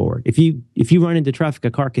straightforward. If you run into traffic,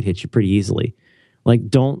 a car could hit you pretty easily. Like,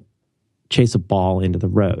 don't chase a ball into the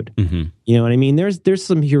road. Mm-hmm. You know what I mean? There's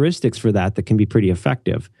some heuristics for that can be pretty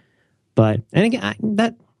effective. But, and again,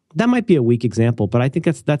 that might be a weak example, but I think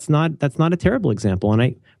that's not a terrible example. And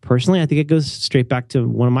I think it goes straight back to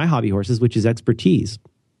one of my hobby horses, which is expertise.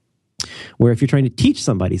 Where if you're trying to teach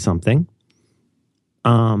somebody something,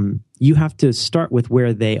 you have to start with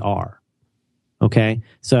where they are. Okay?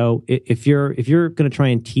 So if you're going to try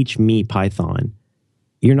and teach me Python,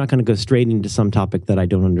 you're not going to go straight into some topic that I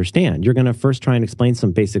don't understand. You're going to first try and explain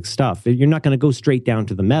some basic stuff. You're not going to go straight down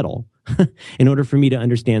to the metal in order for me to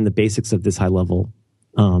understand the basics of this high-level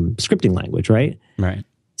scripting language, right? Right.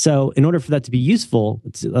 So in order for that to be useful,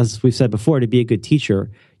 as we've said before, to be a good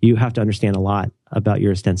teacher, you have to understand a lot about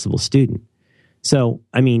your ostensible student. So,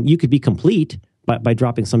 I mean, you could be complete by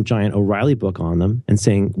dropping some giant O'Reilly book on them and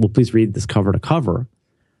saying, well, please read this cover to cover.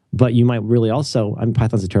 But you might really also,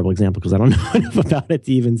 Python's a terrible example because I don't know enough about it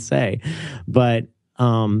to even say. But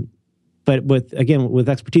with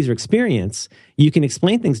expertise or experience, you can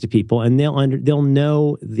explain things to people and they'll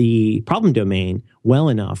know the problem domain well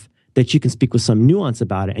enough that you can speak with some nuance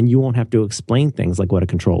about it and you won't have to explain things like what a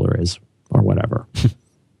controller is or whatever.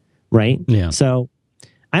 Right? Yeah. So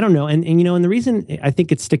I don't know. And the reason I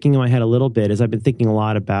think it's sticking in my head a little bit is I've been thinking a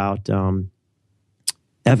lot about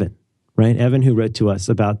Evan, right? Evan, who wrote to us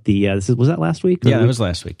about the was that last week? Yeah, that was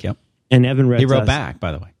last week. Yep. And Evan wrote. He wrote to us, back,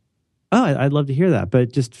 by the way. Oh, I'd love to hear that.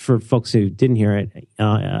 But just for folks who didn't hear it,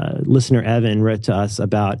 listener Evan wrote to us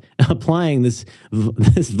about applying this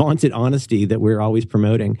vaunted honesty that we're always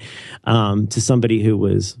promoting to somebody who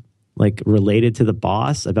was like related to the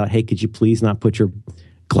boss about, hey, could you please not put your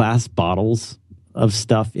glass bottles of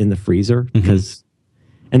stuff in the freezer? Because,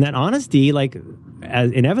 and that honesty, like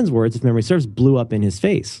as in Evan's words, if memory serves, blew up in his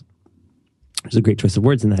face. There's a great choice of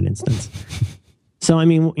words in that instance. So, I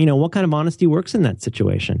mean, what kind of honesty works in that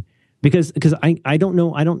situation? Because I don't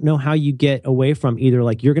know how you get away from either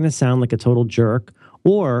like you're going to sound like a total jerk,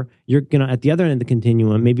 or you're going to, at the other end of the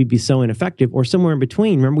continuum, maybe be so ineffective, or somewhere in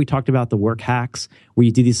between. Remember we talked about the work hacks where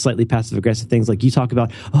you do these slightly passive aggressive things, like you talk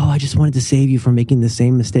about, oh, I just wanted to save you from making the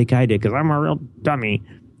same mistake I did because I'm a real dummy.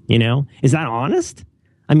 Is that honest?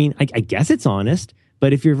 I mean, I guess it's honest,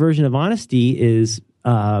 but if your version of honesty is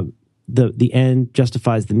the end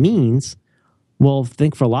justifies the means. Well, I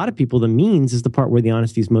think for a lot of people, the means is the part where the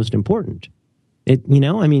honesty is most important. I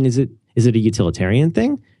mean, is it a utilitarian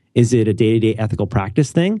thing? Is it a day-to-day ethical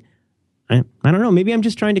practice thing? I don't know. Maybe I'm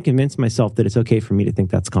just trying to convince myself that it's okay for me to think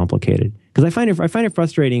that's complicated. Because I find it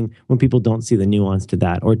frustrating when people don't see the nuance to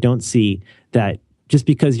that, or don't see that just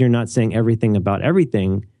because you're not saying everything about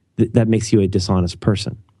everything, that makes you a dishonest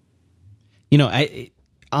person.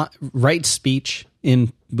 Right speech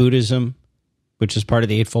in Buddhism, which is part of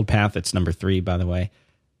the Eightfold Path, it's number 3, by the way,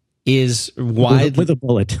 is with a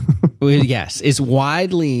bullet. Yes, is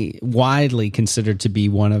widely considered to be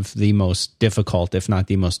one of the most difficult, if not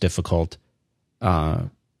the most difficult, part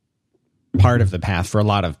of the path for a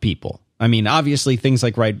lot of people. I mean, obviously things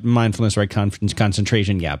like right mindfulness, right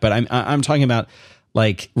concentration, yeah, but I'm talking about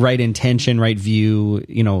like right intention, right view,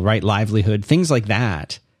 right livelihood, things like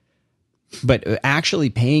that. But actually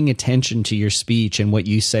paying attention to your speech and what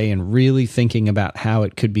you say and really thinking about how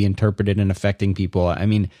it could be interpreted and affecting people. I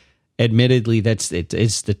mean, admittedly, it's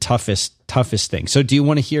the toughest thing. So do you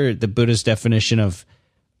want to hear the Buddha's definition of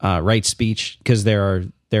right speech? Because there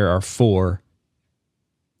are 4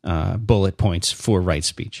 bullet points for right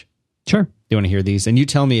speech. Sure. Do you want to hear these? And you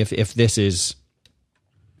tell me if this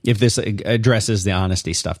addresses the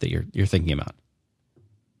honesty stuff that you're thinking about.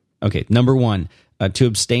 Okay, number 1. To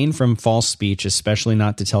abstain from false speech, especially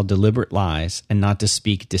not to tell deliberate lies and not to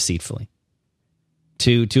speak deceitfully.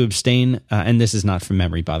 To abstain, and this is not from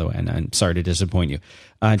memory, by the way, and I'm sorry to disappoint you.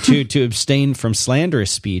 To abstain from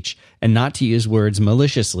slanderous speech and not to use words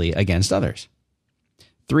maliciously against others.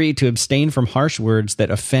 3, to abstain from harsh words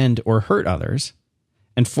that offend or hurt others.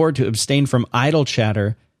 And 4, to abstain from idle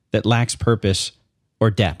chatter that lacks purpose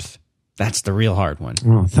or depth. That's the real hard one.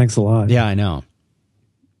 Oh, thanks a lot. Yeah, I know.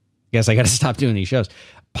 Guess I got to stop doing these shows.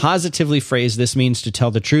 Positively phrased, this means to tell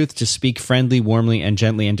the truth, to speak friendly, warmly, and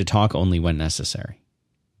gently, and to talk only when necessary.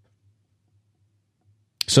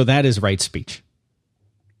 So that is right speech.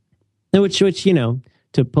 Which to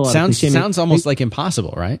pull out sounds almost like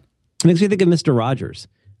impossible, right? It makes me think of Mr. Rogers.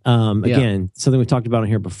 Again, something we've talked about on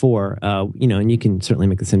here before. And you can certainly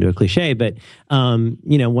make this into a cliche, but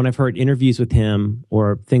when I've heard interviews with him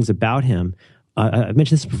or things about him. I've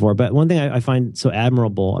mentioned this before, but one thing I find so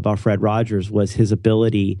admirable about Fred Rogers was his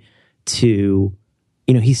ability to,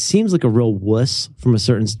 he seems like a real wuss from a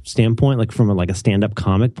certain standpoint, like from a stand-up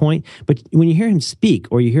comic point. But when you hear him speak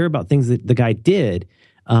or you hear about things that the guy did,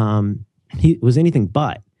 he was anything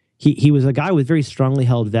but. He was a guy with very strongly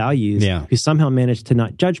held values who somehow managed to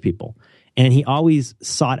not judge people. And he always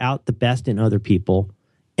sought out the best in other people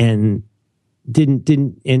and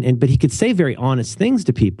but he could say very honest things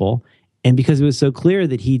to people. And because it was so clear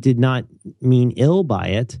that he did not mean ill by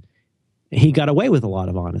it, he got away with a lot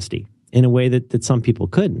of honesty in a way that some people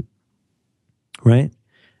couldn't. Right?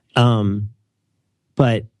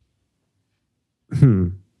 But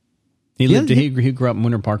he grew up in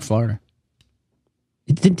Winter Park, Florida.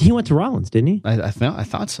 He went to Rollins, didn't he? I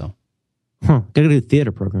thought so. Got to do a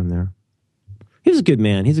theater program there. He was a good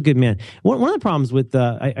man. He's a good man. One of the problems with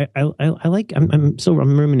I'm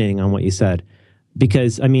ruminating on what you said.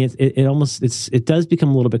 Because I mean, it does become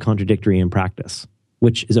a little bit contradictory in practice,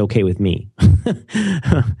 which is okay with me, and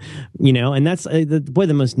that's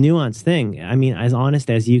the most nuanced thing. I mean, as honest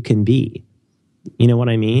as you can be, you know what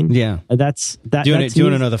I mean? Yeah, that's that. Do you want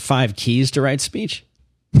to know the 5 keys to right speech?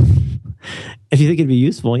 If you think it'd be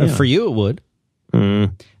useful, yeah. For you, it would.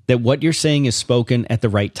 That what you're saying is spoken at the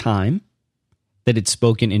right time, that it's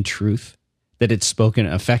spoken in truth, that it's spoken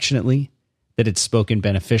affectionately, that it's spoken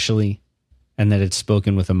beneficially. And that it's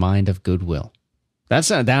spoken with a mind of goodwill. That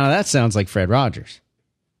sounds like Fred Rogers.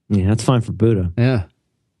 Yeah, that's fine for Buddha. Yeah.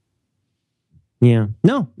 Yeah.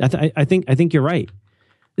 No, I think you're right.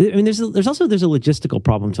 I mean, there's a logistical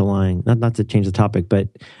problem to lying. Not to change the topic, but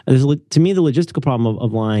to me, the logistical problem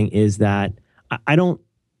of lying is that I don't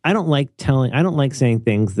like saying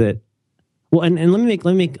things that. Well, and let me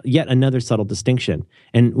make yet another subtle distinction.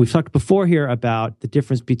 And we've talked before here about the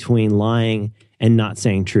difference between lying and not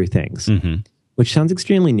saying true things, which sounds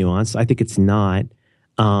extremely nuanced. I think it's not.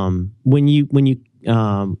 There's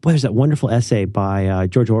that wonderful essay by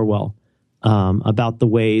George Orwell about the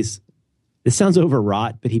ways. This sounds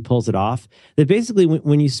overwrought, but he pulls it off. That basically,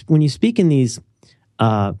 when you speak in these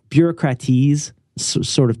bureaucraties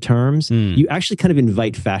sort of terms, you actually kind of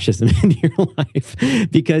invite fascism into your life,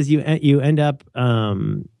 because you end up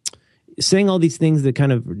saying all these things that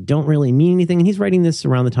kind of don't really mean anything. And he's writing this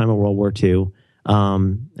around the time of World War II.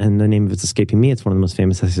 And the name of it's escaping me. It's one of the most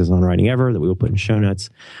famous essays on writing ever that we will put in show notes.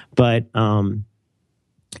 But when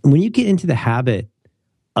you get into the habit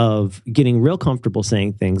of getting real comfortable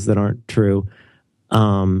saying things that aren't true,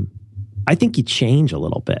 I think you change a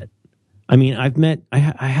little bit. I mean, I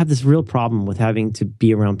have this real problem with having to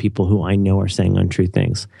be around people who I know are saying untrue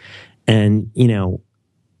things. And, you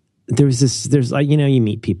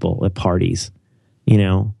meet people at parties,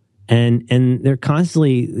 and they're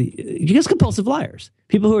constantly just compulsive liars.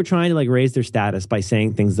 People who are trying to raise their status by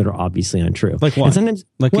saying things that are obviously untrue. Like what? And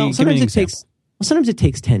sometimes it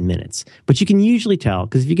takes 10 minutes, but you can usually tell,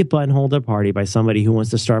 because if you get buttonholed at a party by somebody who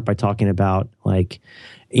wants to start by talking about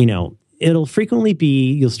it'll frequently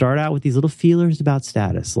be, you'll start out with these little feelers about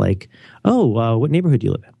status, like, what neighborhood do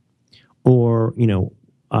you live in? Or,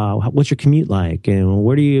 what's your commute like? And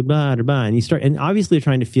where do you, blah, blah, blah. And you start, and obviously they're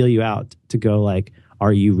trying to feel you out to go like,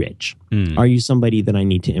 are you rich? Are you somebody that I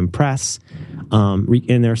need to impress?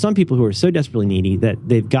 And there are some people who are so desperately needy that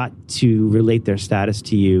they've got to relate their status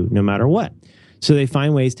to you no matter what. So they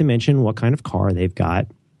find ways to mention what kind of car they've got.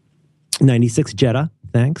 96 Jetta,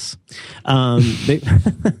 thanks.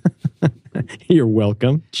 You're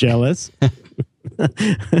welcome. Jealous.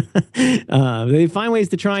 They find ways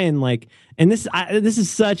to try and and this is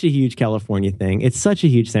such a huge California thing. It's such a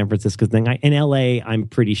huge San Francisco thing. In LA, I'm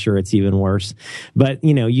pretty sure it's even worse. But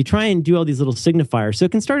you try and do all these little signifiers. So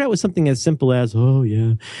it can start out with something as simple as,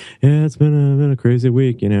 it's been a crazy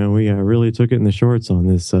week. We really took it in the shorts on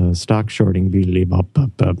this stock shorting. And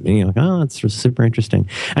you're like, oh, it's super interesting.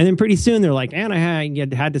 And then pretty soon they're like, and I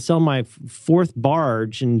had to sell my fourth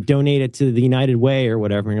barge and donate it to the United Way or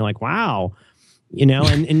whatever. And you're like, wow.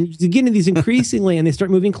 And you get into these increasingly, and they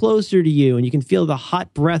start moving closer to you, and you can feel the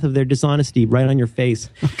hot breath of their dishonesty right on your face.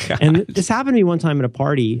 Oh, and this happened to me one time at a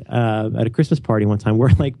party, at a Christmas party one time,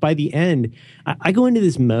 where by the end, I go into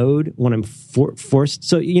this mode when I'm forced.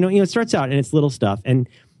 So, it starts out and it's little stuff. And,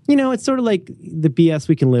 it's sort of like the BS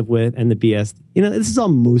we can live with, and the BS, this is all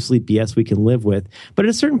mostly BS we can live with. But at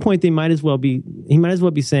a certain point, he might as well be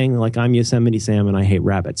saying, I'm Yosemite Sam and I hate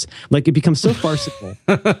rabbits. It becomes so farcical.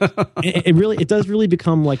 It does really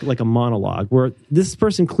become like a monologue where this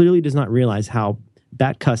person clearly does not realize how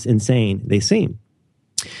bat cuss insane they seem.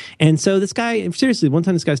 And so this guy, seriously, one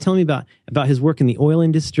time this guy was telling me about his work in the oil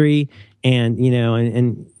industry, and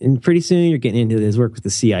and pretty soon you're getting into his work with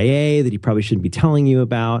the CIA that he probably shouldn't be telling you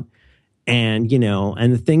about. And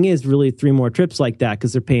and the thing is, really 3 more trips like that,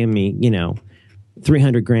 because they're paying me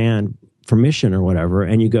 $300,000 for mission or whatever.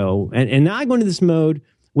 And you go, and now I go into this mode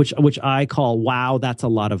which I call, wow, that's a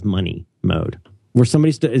lot of money mode. Where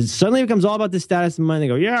somebody suddenly becomes all about this status and money. They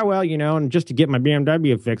go, yeah, well, and just to get my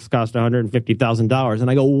BMW fixed cost $150,000.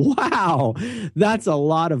 And I go, wow, that's a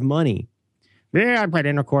lot of money. Yeah, I've had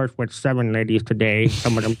intercourse with 7 ladies today,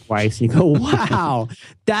 some of them twice. And you go, wow,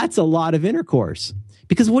 that's a lot of intercourse.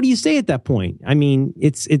 Because what do you say at that point? I mean,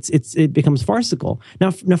 it becomes farcical.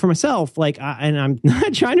 Now for myself, and I'm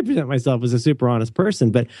not trying to present myself as a super honest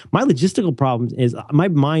person, but my logistical problem is my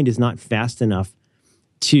mind is not fast enough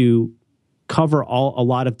to cover a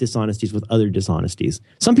lot of dishonesties with other dishonesties.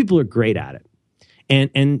 Some people are great at it.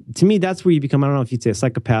 And to me, that's where you become, I don't know if you'd say a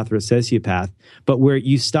psychopath or a sociopath, but where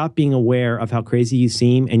you stop being aware of how crazy you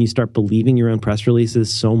seem and you start believing your own press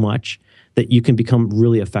releases so much that you can become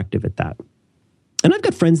really effective at that. And I've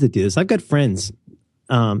got friends that do this. I've got friends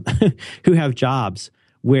who have jobs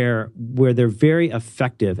where they're very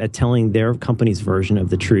effective at telling their company's version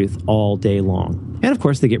of the truth all day long. And of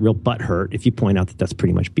course, they get real butthurt if you point out that that's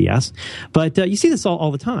pretty much BS. But you see this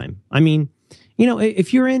all the time. I mean,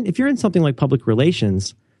 if you're in something like public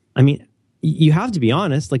relations, I mean, you have to be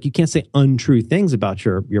honest. You can't say untrue things about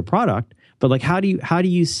your product. But how do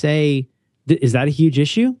you say, is that a huge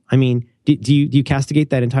issue? I mean, do you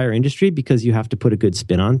castigate that entire industry because you have to put a good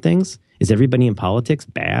spin on things? Is everybody in politics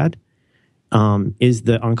bad? Is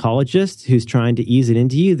the oncologist who's trying to ease it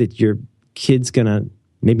into you that your kid's gonna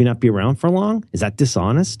maybe not be around for long? Is that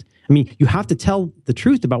dishonest? I mean, you have to tell the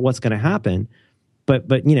truth about what's going to happen, but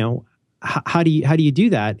how do you do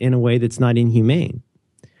that in a way that's not inhumane?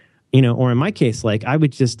 Or in my case, like I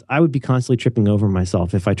would be constantly tripping over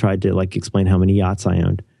myself if I tried to like explain how many yachts I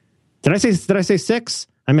owned. Did I say 6?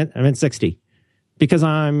 I meant 60 because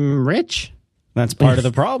I'm rich. That's part of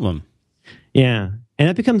the problem. Yeah. And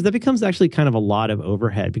that becomes actually kind of a lot of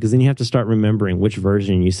overhead, because then you have to start remembering which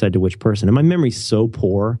version you said to which person. And my memory's so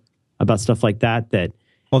poor about stuff like that.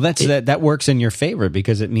 Well, that works in your favor,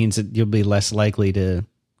 because it means that you'll be less likely to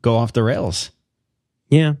go off the rails.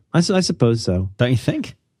 Yeah, I suppose so. Don't you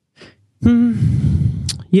think?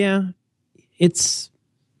 Yeah, it's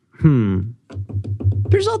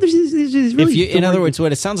There's all there's really. In other words,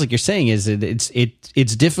 what it sounds like you're saying is that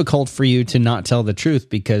it's difficult for you to not tell the truth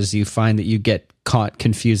because you find that you get caught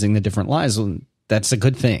confusing the different lies. Well, that's a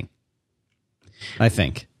good thing, I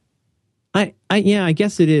think. I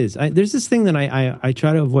guess it is. There's this thing that I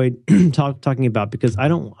try to avoid talking about, because I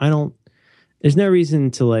don't. There's no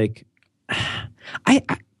reason to like. You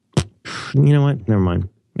know what? Never mind.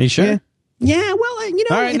 Are you sure? Yeah. Well,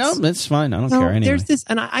 all right. No, that's fine. I don't care anyway. There's this,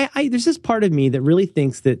 and there's this part of me that really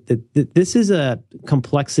thinks that this is a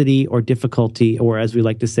complexity or difficulty, or as we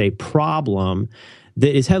like to say, problem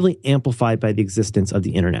that is heavily amplified by the existence of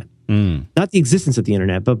the internet. Not the existence of the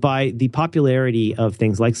internet, but by the popularity of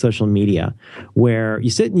things like social media, where you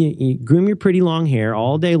sit and you groom your pretty long hair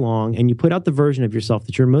all day long, and you put out the version of yourself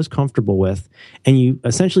that you're most comfortable with, and you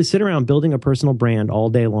essentially sit around building a personal brand all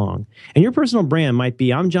day long. And your personal brand might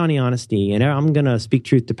be, I'm Johnny Honesty, and I'm going to speak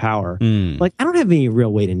truth to power. Like, I don't have any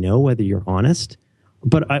real way to know whether you're honest,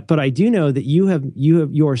 but I do know that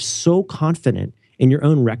you are so confident in your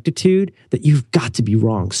own rectitude that you've got to be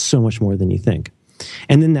wrong so much more than you think.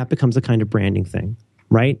 And then that becomes a kind of branding thing,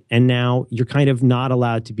 right? And now you're kind of not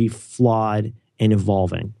allowed to be flawed and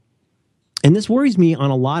evolving. And this worries me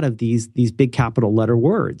on a lot of these big capital letter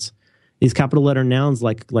words, these capital letter nouns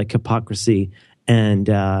like hypocrisy and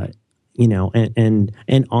and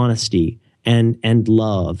honesty and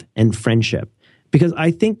love and friendship. Because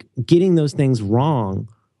I think getting those things wrong,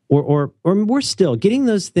 or worse still, getting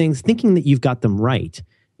those things thinking that you've got them right,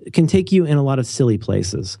 can take you in a lot of silly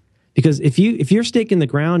places. Because if your stake in the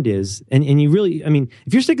ground is, and you really, I mean,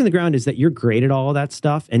 if your stake in the ground is that you're great at all of that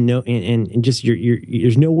stuff, and just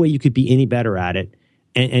there's no way you could be any better at it,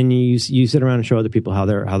 and you sit around and show other people how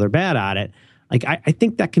they're bad at it, like I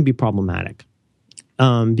think that can be problematic,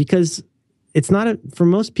 because it's not for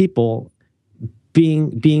most people,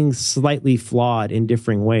 being slightly flawed in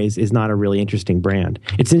differing ways is not a really interesting brand.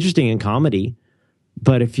 It's interesting in comedy.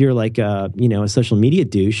 But if you're like a social media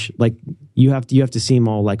douche, like you have to seem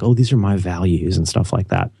all like, oh, these are my values and stuff like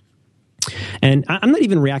that. And I'm not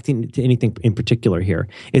even reacting to anything in particular here.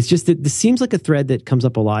 It's just that this seems like a thread that comes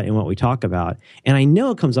up a lot in what we talk about. And I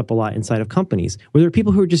know it comes up a lot inside of companies where there are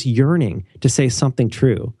people who are just yearning to say something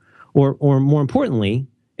true. Or more importantly,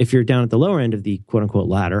 if you're down at the lower end of the quote unquote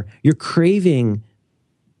ladder, you're craving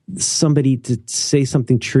somebody to say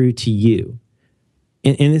something true to you.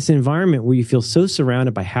 In this environment where you feel so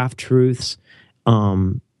surrounded by half-truths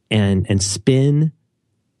and spin,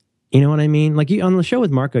 you know what I mean? Like on the show with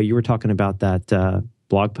Marco, you were talking about that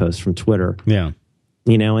blog post from Twitter. Yeah.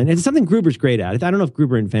 And it's something Gruber's great at. I don't know if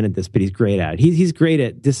Gruber invented this, but he's great at it. He's great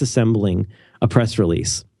at disassembling a press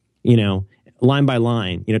release, line by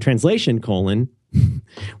line. Translation, :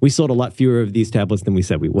 we sold a lot fewer of these tablets than we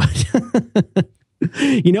said we would.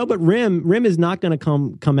 But RIM is not going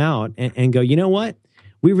to come out and go, you know what?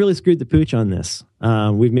 We really screwed the pooch on this.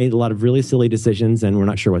 We've made a lot of really silly decisions, and we're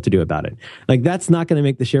not sure what to do about it. Like, that's not going to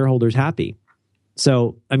make the shareholders happy.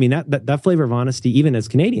 So, I mean, that flavor of honesty, even as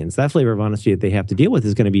Canadians, that flavor of honesty that they have to deal with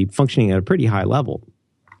is going to be functioning at a pretty high level.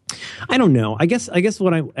 I don't know. I guess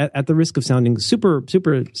what at the risk of sounding super,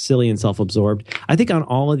 super silly and self-absorbed, I think on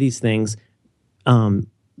all of these things,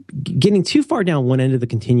 getting too far down one end of the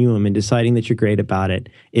continuum and deciding that you're great about it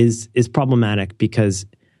is problematic, because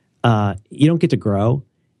you don't get to grow,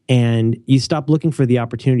 and you stop looking for the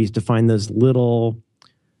opportunities to find those little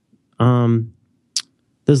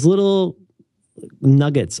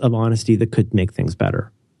nuggets of honesty that could make things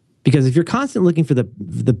better. Because if you're constantly looking for the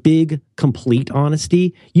big, complete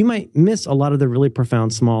honesty, you might miss a lot of the really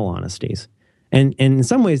profound small honesties. And in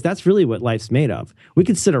some ways, that's really what life's made of. We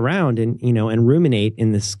could sit around and ruminate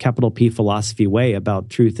in this capital P philosophy way about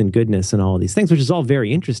truth and goodness and all of these things, which is all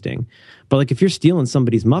very interesting. But like, if you're stealing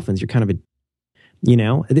somebody's muffins, you're kind of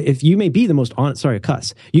if you may be the most honest, sorry, a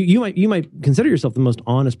cuss. You might consider yourself the most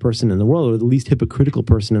honest person in the world, or the least hypocritical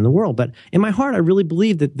person in the world. But in my heart, I really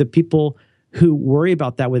believe that the people who worry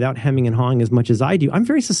about that without hemming and hawing as much as I do, I'm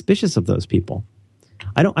very suspicious of those people.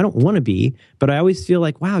 I don't want to be, but I always feel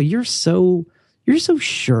like, wow, you're so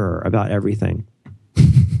sure about everything.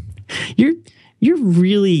 You're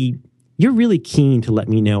really keen to let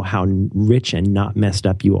me know how rich and not messed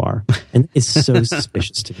up you are, and it's so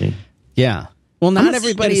suspicious to me. Yeah. Well, not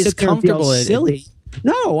everybody is comfortable. Silly.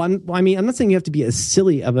 No, I'm not saying you have to be as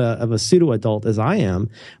silly of a pseudo adult as I am,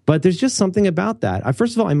 but there's just something about that.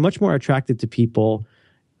 First of all, I'm much more attracted to people.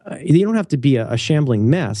 You don't have to be a shambling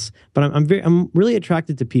mess, but I'm really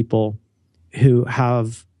attracted to people who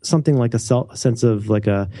have something like a sense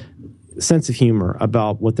of humor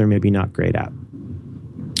about what they're maybe not great at.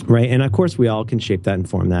 Right. And of course we all can shape that and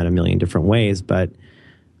form that a million different ways, but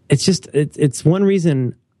it's one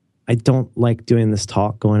reason I don't like doing this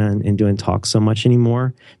going on and doing talks so much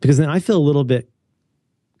anymore, because then I feel a little bit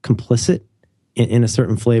complicit in a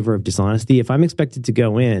certain flavor of dishonesty. If I'm expected to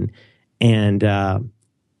go in and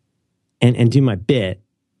do my bit,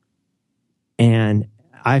 and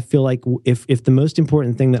I feel like if the most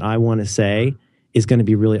important thing that I want to say is going to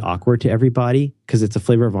be really awkward to everybody because it's a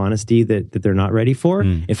flavor of honesty that they're not ready for,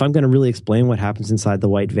 if I'm going to really explain what happens inside the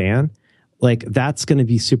white van, like that's going to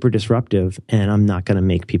be super disruptive, and I'm not going to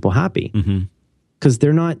make people happy because they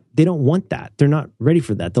don't want that. They're not ready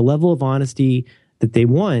for that. The level of honesty that they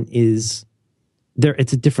want it's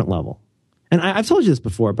a different level. And I've told you this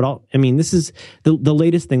before, but this is the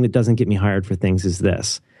latest thing that doesn't get me hired for things is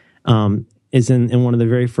this. Is in one of the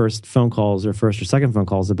very first phone calls or first or second phone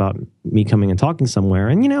calls about me coming and talking somewhere.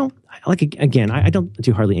 And, I don't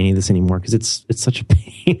do hardly any of this anymore because it's such a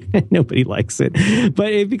pain. Nobody likes it.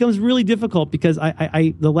 But it becomes really difficult because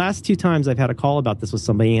I the last 2 times I've had a call about this with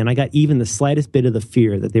somebody and I got even the slightest bit of the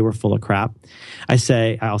fear that they were full of crap. I'll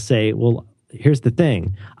say, well, here's the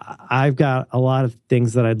thing. I've got a lot of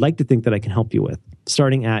things that I'd like to think that I can help you with,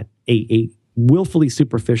 starting at a willfully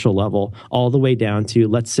superficial level all the way down to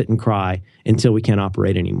let's sit and cry until we can't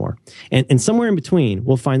operate anymore. And somewhere in between,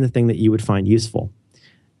 we'll find the thing that you would find useful.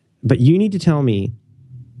 But you need to tell me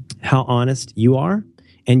how honest you are,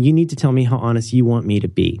 and you need to tell me how honest you want me to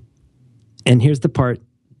be. And here's the part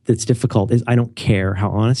that's difficult is I don't care how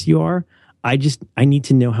honest you are. I need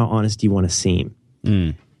to know how honest you want to seem.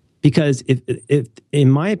 Because if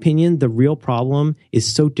in my opinion, the real problem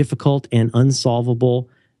is so difficult and unsolvable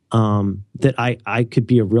that I could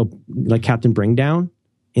be a real like Captain Bringdown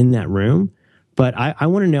in that room, but I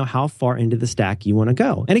want to know how far into the stack you want to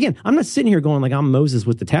go. And again, I'm not sitting here going like I'm Moses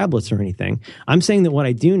with the tablets or anything. I'm saying that what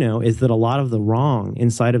I do know is that a lot of the wrong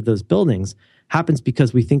inside of those buildings happens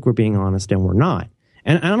because we think we're being honest and we're not.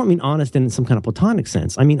 And I don't mean honest in some kind of platonic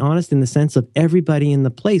sense. I mean honest in the sense of everybody in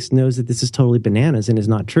the place knows that this is totally bananas and is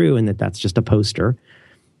not true and that that's just a poster.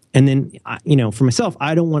 And then, for myself,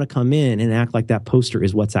 I don't want to come in and act like that poster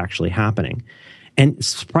is what's actually happening. And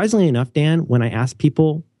surprisingly enough, Dan, when I ask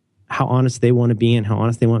people how honest they want to be and how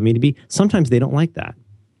honest they want me to be, sometimes they don't like that.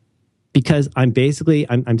 Because I'm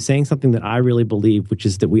saying something that I really believe, which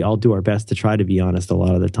is that we all do our best to try to be honest a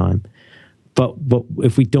lot of the time. But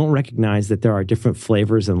if we don't recognize that there are different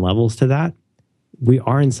flavors and levels to that, we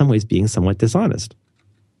are in some ways being somewhat dishonest.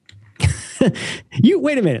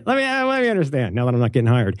 Wait a minute. Let me understand. Now that I'm not getting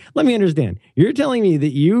hired, let me understand. You're telling me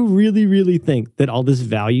that you really, really think that all this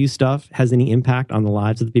value stuff has any impact on the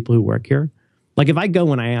lives of the people who work here? Like if I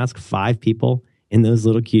go and I ask 5 people in those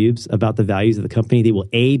little cubes about the values of the company, they will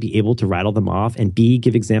A, be able to rattle them off, and B,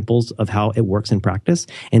 give examples of how it works in practice,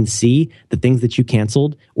 and C, the things that you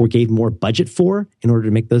canceled or gave more budget for in order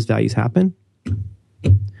to make those values happen.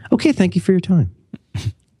 Okay, thank you for your time.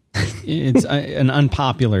 It's an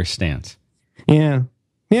unpopular stance. Yeah.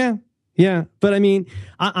 But I mean,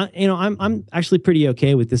 I'm actually pretty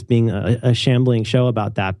okay with this being a shambling show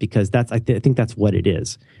about that because I think that's what it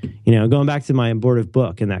is. Going back to my abortive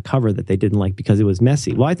book and that cover that they didn't like because it was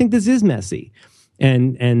messy. Well, I think this is messy,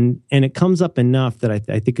 and it comes up enough that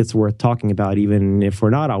I think it's worth talking about, even if we're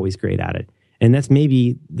not always great at it. And that's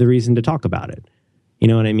maybe the reason to talk about it. You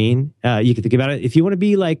know what I mean? You could think about it if you want to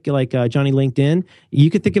be like Johnny LinkedIn. You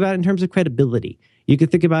could think about it in terms of credibility. You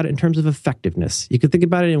could think about it in terms of effectiveness. You could think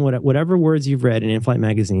about it in whatever words you've read in in-flight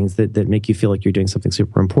magazines that make you feel like you're doing something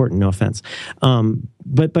super important. No offense,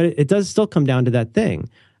 but it does still come down to that thing.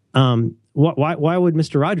 Why would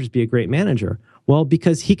Mr. Rogers be a great manager? Well,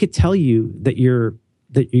 because he could tell you that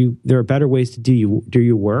there are better ways to do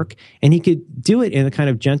your work, and he could do it in a kind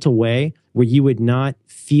of gentle way where you would not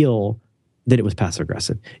feel that it was passive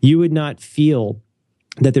aggressive. You would not feel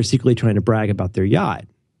that they're secretly trying to brag about their yacht.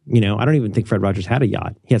 I don't even think Fred Rogers had a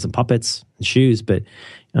yacht. He had some puppets and shoes, but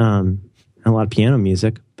and a lot of piano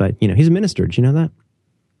music. But he's a minister. Did you know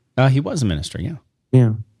that? He was a minister. Yeah.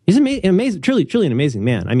 Yeah. He's amazing, truly an amazing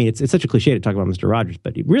man. I mean, it's such a cliche to talk about Mr. Rogers,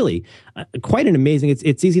 but really quite an amazing.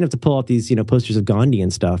 It's easy enough to pull out these posters of Gandhi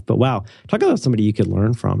and stuff, but wow, talk about somebody you could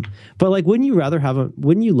learn from. But like, wouldn't you love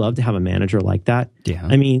to have a manager like that? Yeah.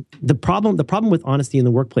 I mean, the problem with honesty in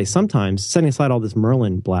the workplace sometimes, setting aside all this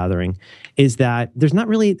Merlin blathering, is that there's not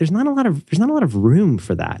a lot of room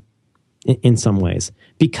for that in some ways,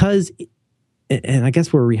 because. And I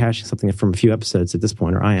guess we're rehashing something from a few episodes at this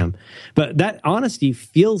point, or I am. But that honesty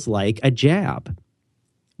feels like a jab,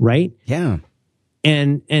 right? Yeah.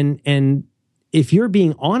 And if you're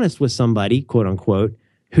being honest with somebody, quote unquote,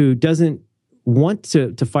 who doesn't want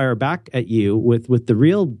to fire back at you with the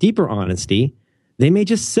real deeper honesty, they may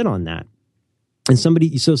just sit on that. And somebody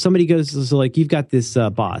goes, so like, you've got this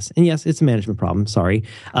boss, and yes, it's a management problem. Sorry.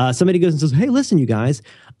 Somebody goes and says, hey, listen, you guys,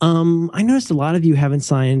 I noticed a lot of you haven't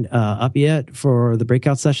signed up yet for the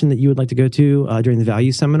breakout session that you would like to go to during the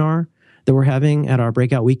value seminar that we're having at our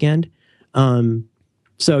breakout weekend.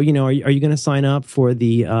 So, are you going to sign up for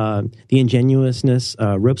the ingenuousness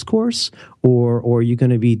ropes course, or are you going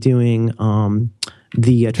to be doing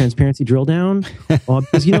the transparency drill down?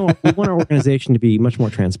 Because we want our organization to be much more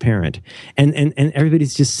transparent, and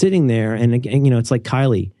everybody's just sitting there, and again, it's like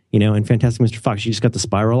Kylie, in Fantastic Mr. Fox, she just got the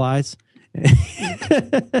spiral eyes.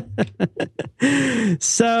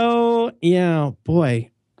 So yeah, boy,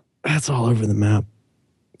 that's all over the map.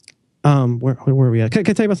 Where are we at? Can I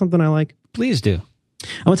tell you about something I like? Please do. I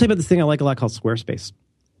want to tell you about this thing I like a lot called Squarespace.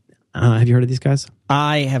 Have you heard of these guys?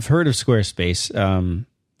 I have heard of Squarespace.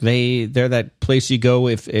 They're that place you go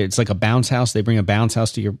if it's like a bounce house. They bring a bounce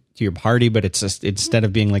house to your party, but it's just, instead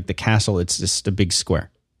of being like the castle, it's just a big square.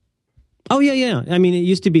 Oh yeah. I mean, they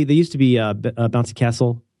used to be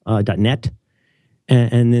bouncycastle.net,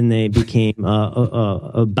 and then they became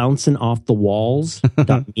bouncing off the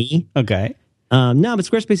walls.me. Okay. No, but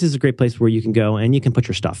Squarespace is a great place where you can go and you can put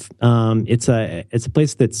your stuff. It's a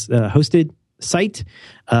place that's hosted site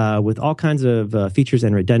with all kinds of features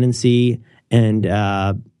and redundancy. And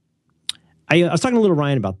I was talking to little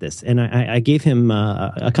Ryan about this, and I gave him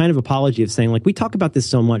a kind of apology of saying, like, we talk about this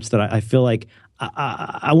so much that I feel like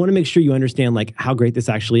I want to make sure you understand like how great this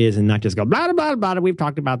actually is, and not just go blah blah blah blah. We've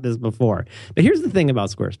talked about this before. But here's the thing about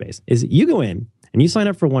Squarespace: is you go in and you sign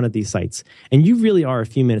up for one of these sites, and you really are a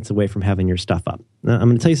few minutes away from having your stuff up. Now, I'm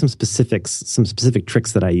going to tell you some specific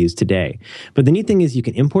tricks that I use today. But the neat thing is you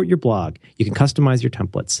can import your blog, you can customize your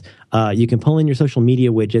templates, you can pull in your social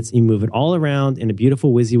media widgets, you move it all around in a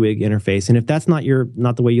beautiful WYSIWYG interface. And if that's not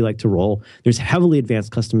the way you like to roll, there's heavily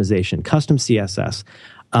advanced customization, custom CSS.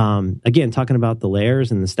 Again, talking about the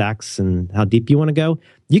layers and the stacks and how deep you want to go,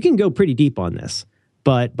 you can go pretty deep on this.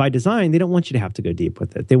 But by design, they don't want you to have to go deep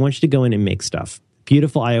with it. They want you to go in and make stuff.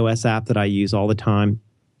 Beautiful iOS app that I use all the time.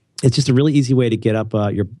 It's just a really easy way to get up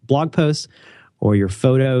your blog posts or your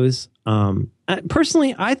photos.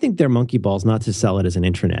 Personally, I think they're monkey balls not to sell it as an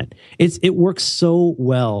intranet. It works so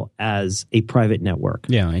well as a private network.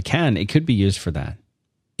 Yeah, it can. It could be used for that.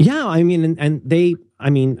 Yeah, I mean, and they've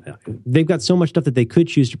got so much stuff that they could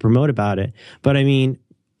choose to promote about it. But I mean,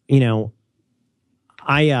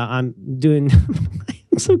 I'm doing.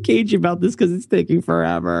 I'm so cagey about this because it's taking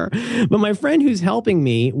forever. But my friend who's helping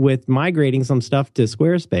me with migrating some stuff to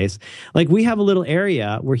Squarespace, like we have a little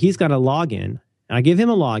area where he's got a login. I give him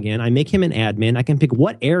a login. I make him an admin. I can pick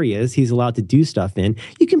what areas he's allowed to do stuff in.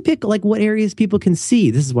 You can pick like what areas people can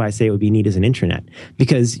see. This is why I say it would be neat as an intranet,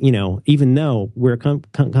 because even though we're a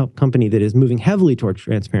company that is moving heavily towards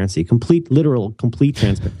transparency, complete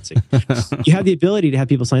transparency, you have the ability to have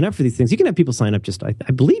people sign up for these things. You can have people sign up just. I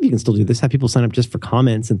believe you can still do this. Have people sign up just for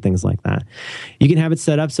comments and things like that. You can have it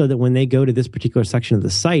set up so that when they go to this particular section of the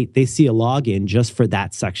site, they see a login just for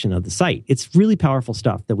that section of the site. It's really powerful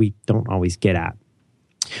stuff that we don't always get at.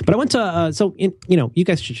 But I went to, you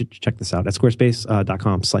guys should check this out at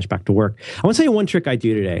squarespace.com/back-to-work. I want to tell you one trick I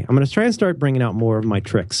do today. I'm going to try and start bringing out more of my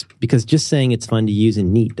tricks, because just saying it's fun to use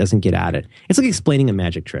and neat doesn't get at it. It's like explaining a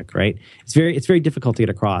magic trick, right? It's very difficult to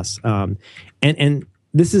get across. And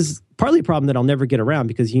this is partly a problem that I'll never get around,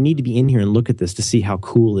 because you need to be in here and look at this to see how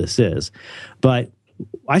cool this is. But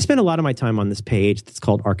I spend a lot of my time on this page that's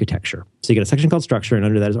called architecture. So you get a section called structure, and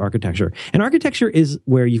under that is architecture. And architecture is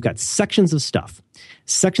where you've got sections of stuff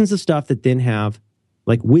that then have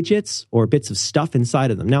like widgets or bits of stuff inside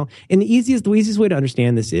of them. Now, the easiest way to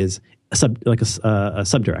understand this is a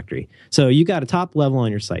subdirectory. So you got a top level on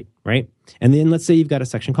your site, right? And then let's say you've got a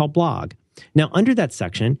section called blog. Now, under that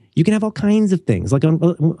section, you can have all kinds of things. Like, let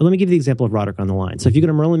me give you the example of Roderick on the Line. So if you go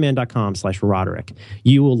to merlinmann.com/Roderick,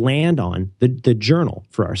 you will land on the journal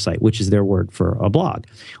for our site, which is their word for a blog,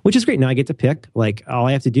 which is great. Now I get to pick, like, all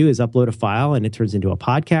I have to do is upload a file and it turns into a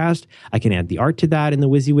podcast. I can add the art to that in the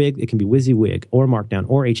WYSIWYG. It can be WYSIWYG or Markdown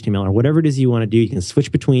or HTML or whatever it is you want to do. You can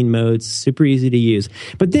switch between modes, super easy to use.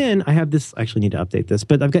 But then I have this, I actually need to update this,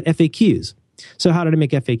 but I've got FAQs. So how did I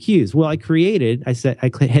make FAQs? Well, I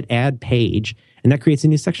hit add page, and that creates a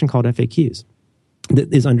new section called FAQs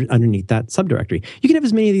that is underneath that subdirectory. You can have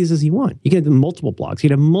as many of these as you want. You can have multiple blogs. You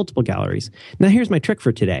can have multiple galleries. Now, here's my trick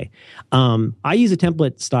for today. I use a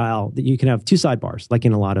template style that you can have 2 sidebars, like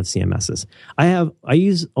in a lot of CMSs. I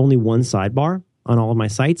use only one sidebar on all of my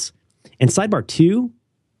sites, and sidebar 2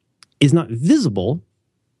 is not visible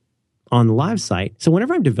on the live site. So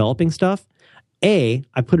whenever I'm developing stuff, A,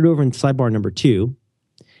 I put it over in sidebar number 2,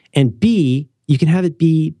 and B, you can have it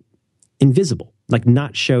be invisible, like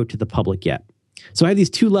not show to the public yet. So I have these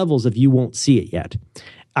 2 levels of you won't see it yet.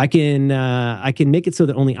 I can make it so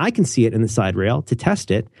that only I can see it in the side rail to test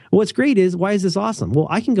it. What's great is, why is this awesome? Well,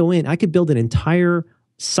 I can go in, I could build an entire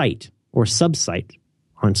site or sub-site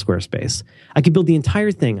on Squarespace. I could build the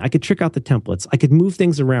entire thing. I could trick out the templates. I could move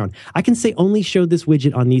things around. I can say only show this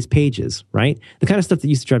widget on these pages, right? The kind of stuff that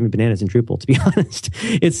used to drive me bananas in Drupal, to be honest.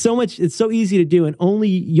 It's so easy to do, and only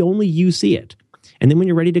you see it. And then when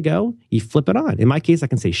you're ready to go, you flip it on. In my case, I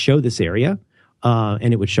can say show this area,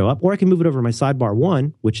 and it would show up. Or I can move it over to my sidebar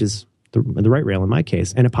 1, which is the right rail in my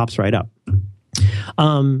case, and it pops right up.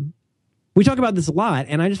 We talk about this a lot,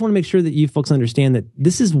 and I just want to make sure that you folks understand that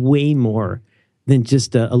this is way more than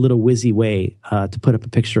just a little whizzy way to put up a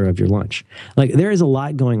picture of your lunch. Like, there is a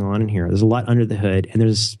lot going on in here. There's a lot under the hood, and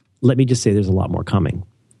let me just say, there's a lot more coming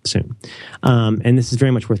soon. And this is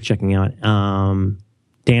very much worth checking out.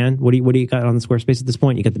 Dan, what do you got on the Squarespace at this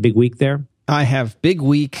point? You got the big week there? I have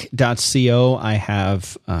bigweek.co. I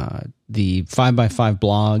have the 5x5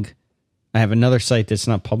 blog. I have another site that's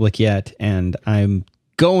not public yet, and I'm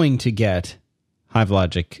going to get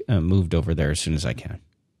HiveLogic moved over there as soon as I can.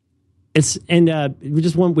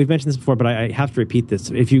 We've mentioned this before, but I have to repeat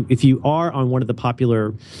this. If you are on one of the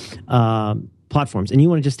popular platforms and you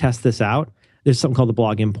want to just test this out, there's something called the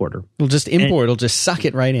blog importer. It'll just import. It'll just suck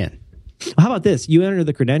it right in. How about this? You enter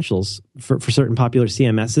the credentials for certain popular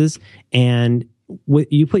CMSs, and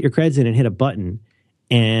you put your creds in and hit a button,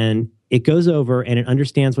 and it goes over and it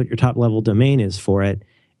understands what your top level domain is for it.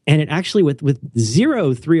 And it actually, with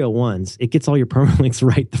 0 301s, it gets all your permalinks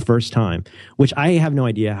right the first time, which I have no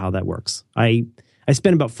idea how that works. I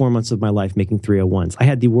spent about 4 months of my life making 301s. I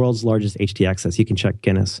had the world's largest htaccess. You can check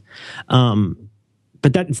Guinness.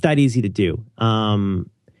 But it's that easy to do. And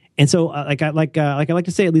so, like I like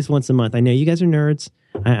to say at least once a month, I know you guys are nerds.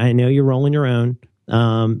 I know you're rolling your own.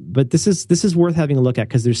 But this is worth having a look at,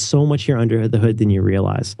 because there's so much here under the hood than you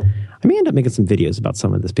realize. I may end up making some videos about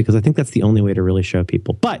some of this, because I think that's the only way to really show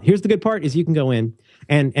people. But here's the good part, is you can go in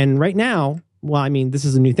and right now, well, I mean, this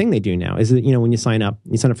is a new thing they do now, is that, when you sign up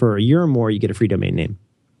for a year or more, you get a free domain name.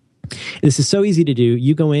 This is so easy to do.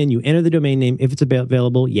 You go in, you enter the domain name. If it's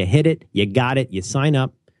available, you hit it, you got it, you sign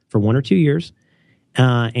up for 1 or 2 years.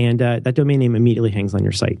 And that domain name immediately hangs on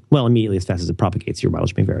your site. Well, immediately, as fast as it propagates. Your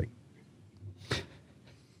mileage may vary.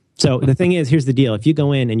 So the thing is, here's the deal. If you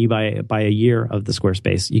go in and you buy a year of the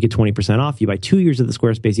Squarespace, you get 20% off. You buy 2 years of the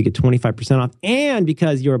Squarespace, you get 25% off. And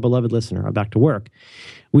because you're a beloved listener of Back to Work,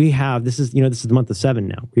 we have, this is the month of 7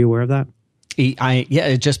 now. Are you aware of that? Yeah,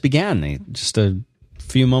 it just began just a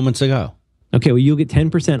few moments ago. Okay, well, you'll get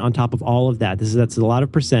 10% on top of all of that. That's a lot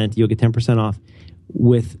of percent. You'll get 10% off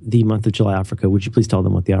with the month of July offer code. Would you please tell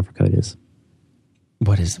them what the offer code is?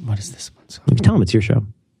 What is this one? You can tell them it's your show.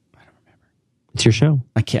 It's your show.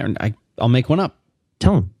 I can't. I'll make one up.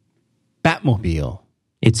 Tell them. Batmobile.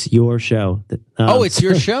 It's your show. It's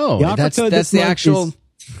your show. That's the actual.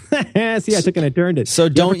 See, I took and I turned it. So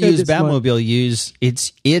don't use Batmobile. Use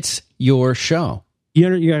it's your show.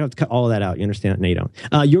 You have to cut all of that out. You understand? No, you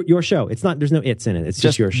don't. Your show. It's not. There's no it's in it. It's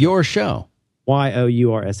just your show. Your show.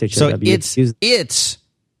 YOURSHOW. So it's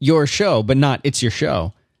your show, but not it's your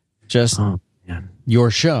show. Just your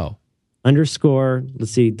show.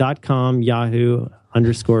 Let's see, .com, Yahoo,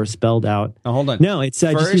 _, spelled out. Oh, hold on. No, it's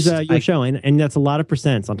just use your show. And that's a lot of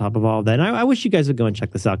percents on top of all of that. And I wish you guys would go and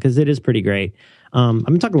check this out, because it is pretty great. I'm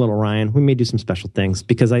going to talk a little Ryan. We may do some special things,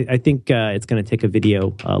 because I think it's going to take a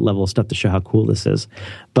video level of stuff to show how cool this is.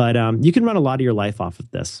 But you can run a lot of your life off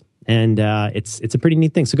of this. And it's a pretty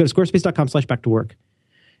neat thing. So go to squarespace.com/back-to-work,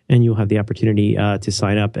 and you'll have the opportunity to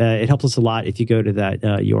sign up. It helps us a lot if you go to that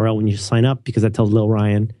URL when you sign up, because that tells Lil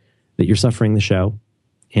Ryan that you're suffering the show.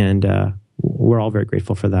 And we're all very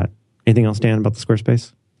grateful for that. Anything else, Dan, about the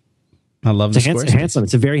Squarespace? I love the It's Squarespace. handsome.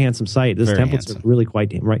 It's a very handsome site. Those Very templates handsome. are really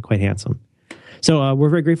quite handsome. So we're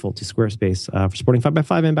very grateful to Squarespace for supporting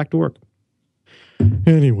 5x5 and Back to Work.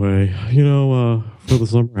 Anyway, for the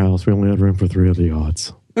summer house, we only had room for 3 of the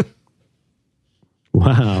yachts.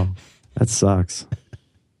 Wow, that sucks.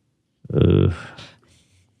 Ugh.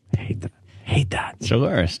 I hate that. It's the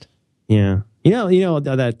worst. Yeah, you know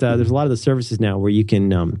that there's a lot of the services now where you can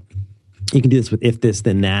do this with if this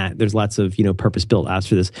then that. There's lots of purpose built apps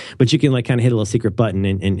for this, but you can like kind of hit a little secret button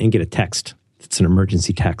and get a text. It's an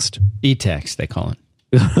emergency text. E-text, they call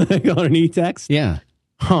it. Call it an e-text. Yeah.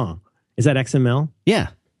 Huh? Is that XML? Yeah.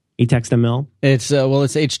 E-text ML? It's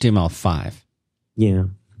it's HTML5. Yeah.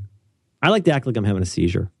 I like to act like I'm having a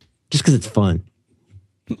seizure just because it's fun.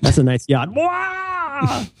 That's a nice yacht.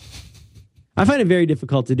 Wah! I find it very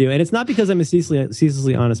difficult to do. And it's not because I'm a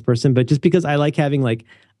ceaselessly honest person, but just because I like having like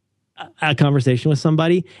a conversation with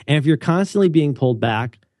somebody. And if you're constantly being pulled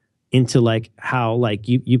back into like how like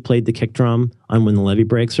you played the kick drum on When the Levee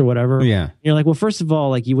Breaks or whatever. Yeah. You're like, well, first of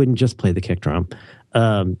all, like you wouldn't just play the kick drum.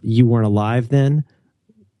 You weren't alive then,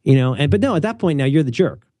 but no, at that point now you're the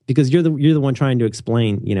jerk because you're the one trying to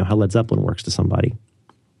explain, how Led Zeppelin works to somebody.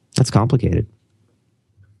 That's complicated.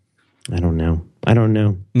 I don't know.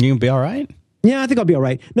 You can be all right? Yeah, I think I'll be all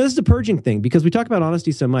right. No, this is a purging thing because we talk about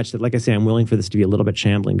honesty so much that, like I say, I'm willing for this to be a little bit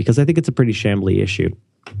shambling because I think it's a pretty shambly issue.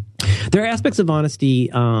 There are aspects of honesty,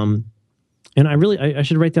 and I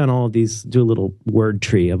should write down all of these, do a little word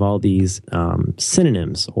tree of all these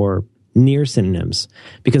synonyms or near synonyms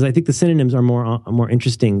because I think the synonyms are more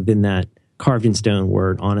interesting than that carved in stone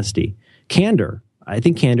word honesty. Candor. I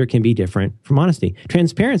think candor can be different from honesty.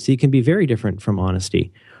 Transparency can be very different from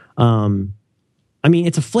honesty.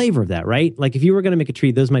 It's a flavor of that, right? Like if you were going to make a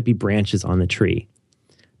tree, those might be branches on the tree.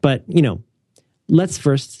 But, let's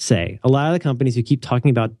first say a lot of the companies who keep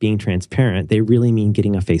talking about being transparent, they really mean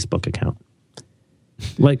getting a Facebook account.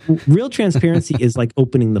 Like real transparency is like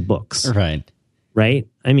opening the books. Right. Right?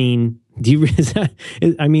 Do you realize that?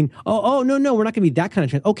 No, we're not going to be that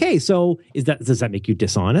kind of okay, so does that make you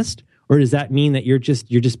dishonest? Or does that mean that you're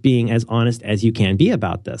just being as honest as you can be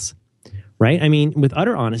about this? Right? With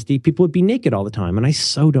utter honesty, people would be naked all the time, and I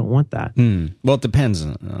so don't want that. Well, it depends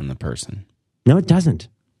on the person. No, it doesn't.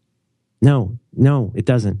 No, it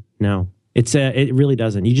doesn't. No, it really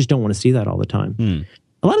doesn't. You just don't want to see that all the time.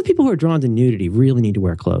 A lot of people who are drawn to nudity really need to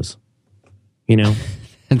wear clothes.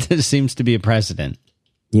 There seems to be a precedent.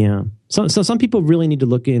 Yeah. So some people really need to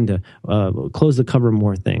look into clothes that cover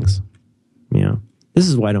more things. Yeah. This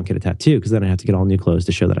is why I don't get a tattoo, because then I have to get all new clothes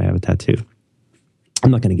to show that I have a tattoo. I'm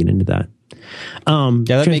not going to get into that.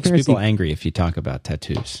 That makes people angry if you talk about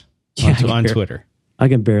tattoos on Twitter. I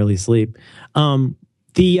can barely sleep. Here's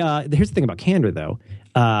the thing about candor, though.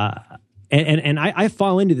 And I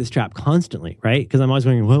fall into this trap constantly, right? Because I'm always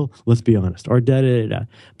going, well, let's be honest, or da-da-da-da.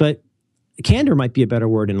 But candor might be a better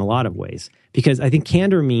word in a lot of ways, because I think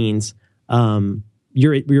candor means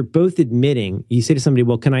you're both admitting. You say to somebody,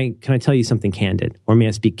 well, can I tell you something candid, or may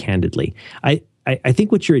I speak candidly? I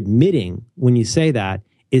think what you're admitting when you say that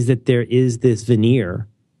is that there is this veneer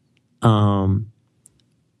over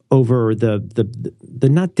the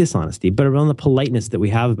not dishonesty, but around the politeness that we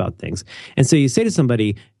have about things. And so you say to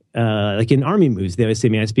somebody, like in army moves, they always say,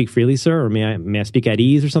 may I speak freely, sir? Or may I speak at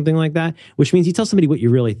ease, or something like that, which means you tell somebody what you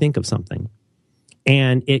really think of something.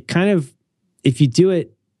 And it kind of, if you do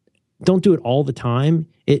it, don't do it all the time,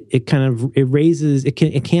 it can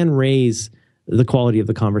raise the quality of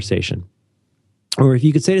the conversation. Or if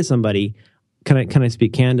you could say to somebody, can I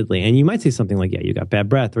speak candidly? And you might say something like, yeah, you got bad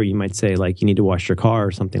breath, or you might say like, you need to wash your car,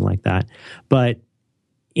 or something like that. But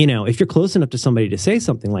if you're close enough to somebody to say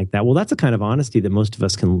something like that, well, that's a kind of honesty that most of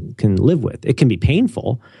us can live with. It can be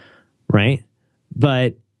painful, right?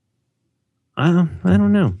 But I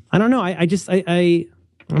don't know.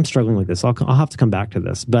 I'm struggling with this. I'll have to come back to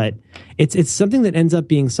this, but it's something that ends up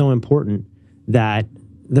being so important that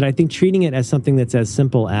I think treating it as something that's as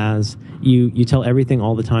simple as you tell everything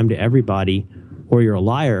all the time to everybody, or you're a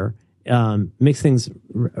liar, makes things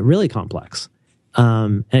really complex.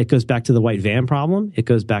 And it goes back to the white van problem. It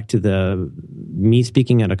goes back to the me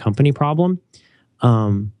speaking at a company problem.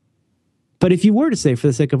 But if you were to say, for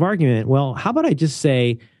the sake of argument, well, how about I just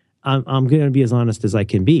say, I'm going to be as honest as I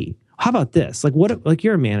can be. How about this? Like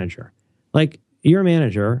you're a manager. Like you're a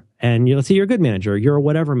manager, and let's say you're a good manager. You're a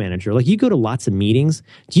whatever manager. Like you go to lots of meetings.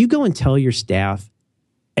 Do you go and tell your staff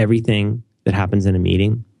everything that happens in a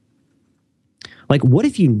meeting? Like, what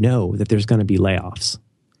if you know that there's going to be layoffs?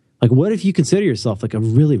 Like, what if you consider yourself like a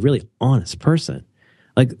really, really honest person?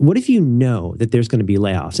 Like, what if you know that there's going to be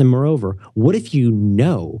layoffs? And moreover, what if you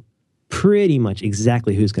know pretty much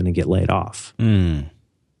exactly who's going to get laid off. Mm.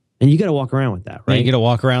 And you got to walk around with that, right? You get to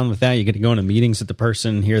walk around with that. You get to go into meetings with the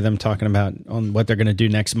person, hear them talking about on what they're going to do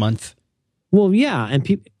next month. Well, yeah, and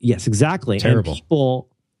people, yes, exactly. Terrible. And people,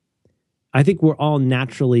 I think we're all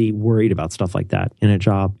naturally worried about stuff like that in a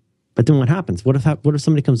job. But then what happens? What if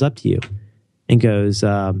somebody comes up to you and goes,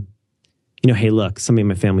 hey, look, somebody in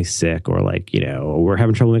my family's sick, or like, we're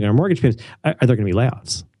having trouble making our mortgage payments. Are there going to be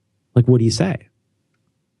layoffs? Like, what do you say?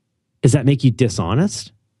 Does that make you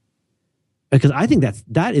dishonest? Because I think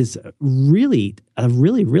that is really a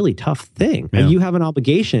really, really tough thing. Yeah. And you have an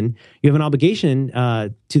obligation. You have an obligation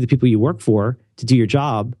to the people you work for to do your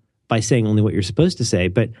job by saying only what you're supposed to say.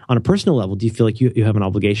 But on a personal level, do you feel like you have an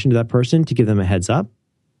obligation to that person to give them a heads up?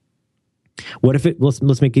 What if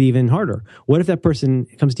let's make it even harder. What if that person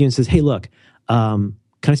comes to you and says, hey, look, can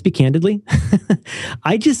I speak candidly?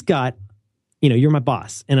 I just got, you're my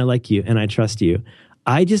boss and I like you and I trust you.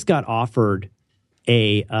 I just got offered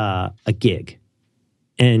a gig,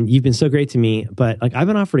 and you've been so great to me, but like I've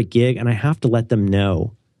been offered a gig and I have to let them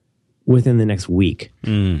know within the next week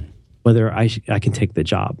whether I can take the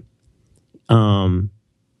job.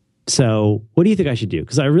 So what do you think I should do?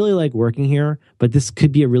 Because I really like working here, but this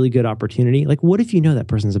could be a really good opportunity. Like, what if that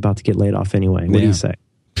person's about to get laid off anyway? What do you say?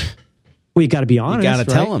 Well, you got to be honest. You got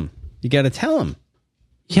to right? tell them. You got to tell them.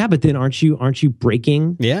 Yeah, but then aren't you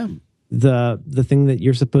breaking? Yeah, the thing that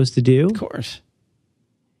you're supposed to do? Of course.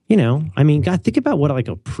 God, think about what like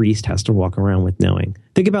a priest has to walk around with knowing.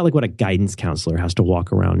 Think about like what a guidance counselor has to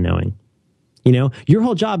walk around knowing. Your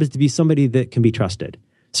whole job is to be somebody that can be trusted.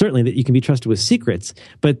 Certainly that you can be trusted with secrets,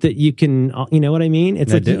 but that you can, you know what I mean?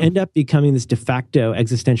 It's like you end up becoming this de facto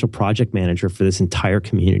existential project manager for this entire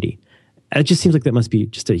community. It just seems like that must be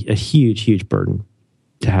just a huge, huge burden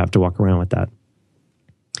to have to walk around with that.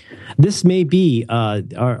 This may be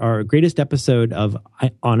our greatest episode of,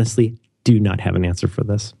 I honestly do not have an answer for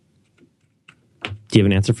this. Do you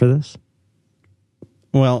have an answer for this?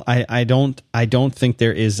 Well, I don't think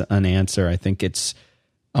there is an answer. I think it's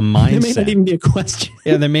a mindset. There may not even be a question.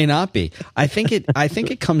 Yeah, there may not be. I think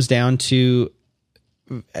it comes down to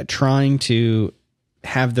trying to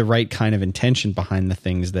have the right kind of intention behind the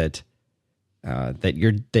things that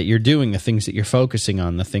you're doing, the things that you're focusing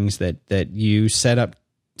on, the things that you set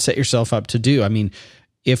yourself up to do. I mean,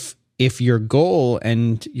 if your goal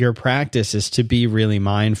and your practice is to be really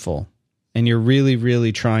mindful, and you're really,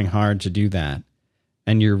 really trying hard to do that,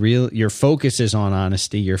 and your focus is on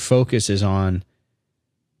honesty, your focus is on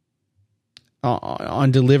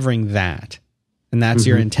delivering that, and that's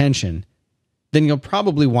your intention, then you'll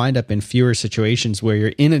probably wind up in fewer situations where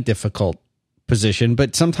you're in a difficult position,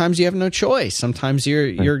 but sometimes you have no choice. Sometimes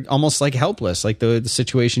you're almost like helpless, like the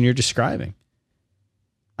situation you're describing.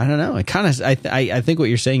 I don't know. I think what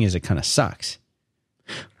you're saying is it kind of sucks.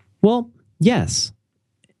 Well, yes.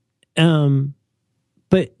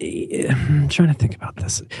 But I'm trying to think about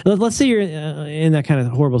this. Let's say you're in that kind of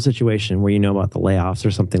horrible situation where you know about the layoffs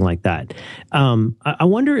or something like that. I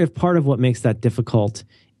wonder if part of what makes that difficult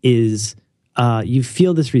is you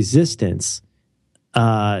feel this resistance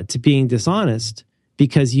to being dishonest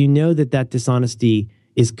because you know that dishonesty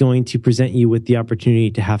is going to present you with the opportunity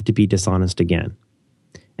to have to be dishonest again.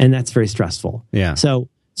 And that's very stressful. Yeah. So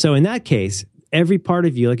in that case, every part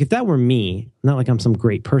of you, like if that were me, not like I'm some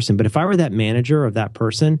great person, but if I were that manager of that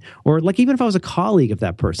person, or like even if I was a colleague of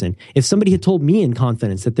that person, if somebody had told me in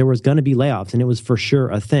confidence that there was going to be layoffs and it was for sure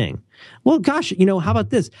a thing, well, gosh, how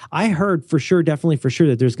about this? I heard definitely for sure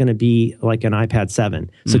that there's going to be like an iPad 7.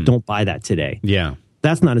 So don't buy that today. Yeah.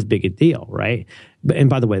 That's not as big a deal, right? And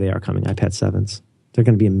by the way, they are coming, iPad 7s. They're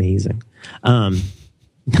going to be amazing.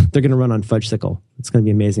 They're going to run on Fudgesicle. It's going to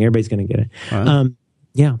be amazing. Everybody's going to get it. Wow.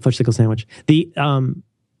 Yeah, Fudgesicle sandwich.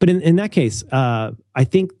 But in that case, I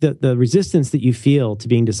think the resistance that you feel to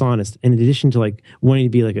being dishonest, in addition to like wanting to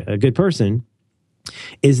be like a good person,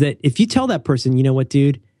 is that if you tell that person, you know what,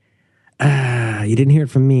 dude, you didn't hear it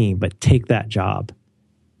from me, but take that job.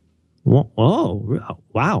 Whoa,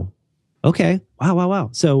 wow, okay, wow.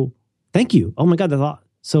 So thank you. Oh my God, that's a lot.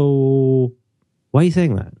 So why are you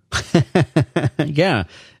saying that? Yeah,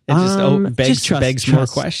 it just begs more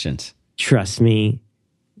questions. Trust me.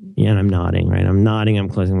 Yeah, and I'm nodding, right? I'm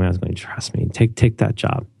closing my eyes going, trust me, take that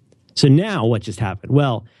job. So now what just happened?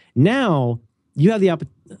 Well, now you have the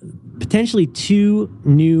potentially two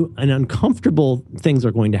new and uncomfortable things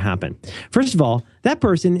are going to happen. First of all, that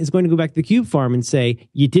person is going to go back to the Cube Farm and say,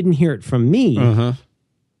 you didn't hear it from me,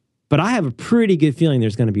 but I have a pretty good feeling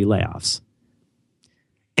there's going to be layoffs.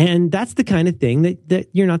 And that's the kind of thing that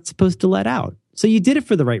you're not supposed to let out. So you did it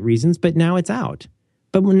for the right reasons, but now it's out.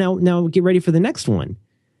 But now get ready for the next one.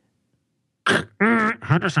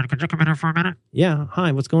 Henderson, could you come in here for a minute? Yeah.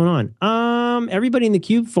 Hi. What's going on? Everybody in the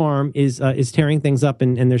Cube farm is tearing things up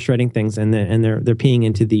and they're shredding things and they're peeing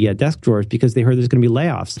into the desk drawers because they heard there's going to be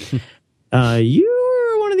layoffs.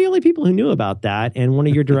 You were one of the only people who knew about that, and one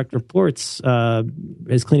of your direct reports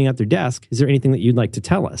is cleaning out their desk. Is there anything that you'd like to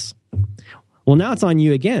tell us? Well, now it's on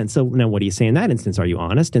you again. So now, what do you say in that instance? Are you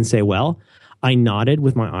honest and say, "Well, I nodded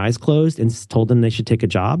with my eyes closed and told them they should take a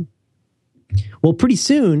job"? Well, pretty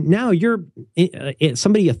soon, now you're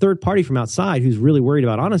somebody, a third party from outside who's really worried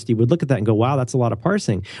about honesty would look at that and go, wow, that's a lot of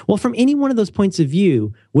parsing. Well, from any one of those points of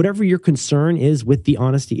view, whatever your concern is with the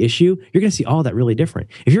honesty issue, you're going to see all that really different.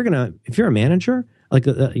 If you're a manager, like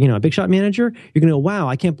a big shot manager, you're going to go, wow,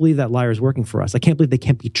 I can't believe that liar is working for us. I can't believe they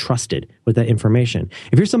can't be trusted with that information.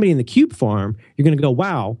 If you're somebody in the Cube farm, you're going to go,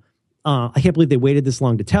 wow, I can't believe they waited this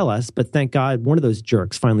long to tell us, but thank God one of those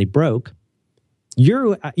jerks finally broke.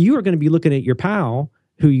 You are going to be looking at your pal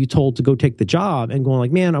who you told to go take the job and going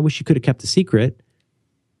like, man, I wish you could have kept a secret.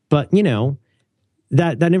 But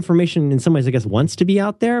that information in some ways, I guess, wants to be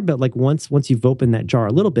out there. But like once you've opened that jar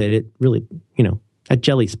a little bit, it really, that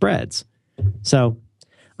jelly spreads. So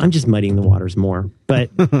I'm just muddying the waters more. But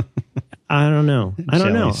I don't know.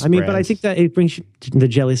 I mean, but I think that it brings you to the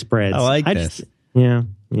jelly spreads. I like this. Yeah.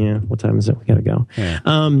 What time is it? We got to go. Yeah.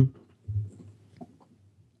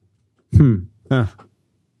 Huh.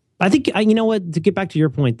 I think, you know what, to get back to your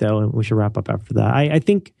point, though, and we should wrap up after that. I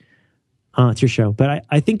think it's your show, but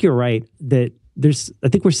I think you're right that I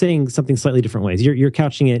think we're saying something slightly different ways. You're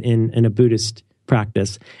couching it in a Buddhist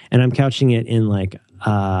practice, and I'm couching it in like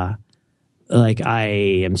I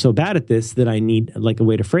am so bad at this that I need like a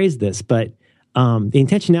way to phrase this. But the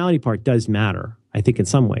intentionality part does matter, I think, in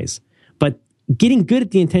some ways. But getting good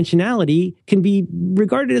at the intentionality can be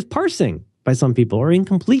regarded as parsing by some people, or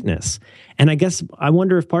incompleteness. And I guess I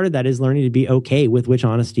wonder if part of that is learning to be okay with which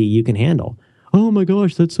honesty you can handle. Oh my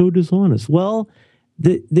gosh, that's so dishonest. Well,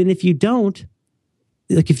 then if you don't,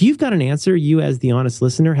 like if you've got an answer, you as the honest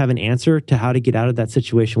listener have an answer to how to get out of that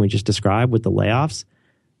situation we just described with the layoffs,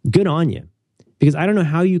 good on you. Because I don't know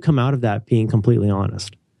how you come out of that being completely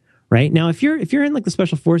honest. Right? Now, if you're in like the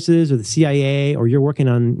special forces or the CIA, or you're working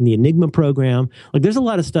on the Enigma program, like there's a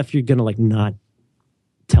lot of stuff you're going to like not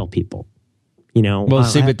tell people. Well,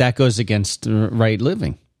 see, but that goes against right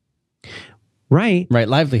living. Right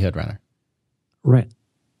livelihood, rather. Right.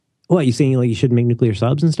 What, you saying like you shouldn't make nuclear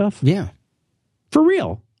subs and stuff? Yeah. For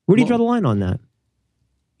real? Where do you draw the line on that?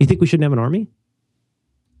 You think we shouldn't have an army?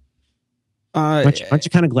 Aren't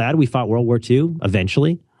you kind of glad we fought World War II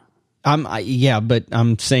eventually? Yeah, but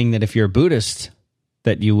I'm saying that if you're a Buddhist,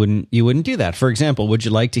 that you wouldn't do that. For example, would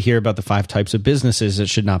you like to hear about the 5 types of businesses that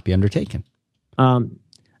should not be undertaken?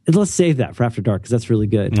 Let's save that for after dark because that's really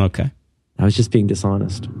good. Okay. I was just being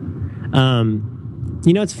dishonest.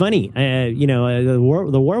 It's funny. The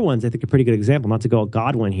war ones I think are a pretty good example. Not to go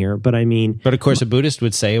Godwin here, but I mean. But of course, a Buddhist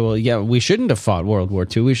would say, "Well, yeah, we shouldn't have fought World War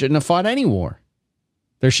II. We shouldn't have fought any war.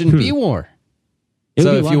 There shouldn't be war."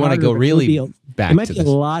 So if you want to go really back, it might be a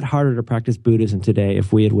lot harder to practice Buddhism today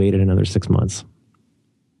if we had waited another 6 months.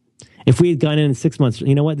 If we had gone in 6 months,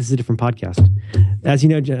 you know what? This is a different podcast. As you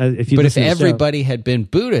know, if everybody had been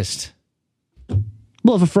Buddhist,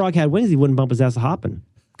 well, if a frog had wings, he wouldn't bump his ass a hopping.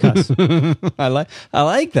 Cuss. I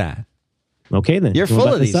like that. Okay, then you're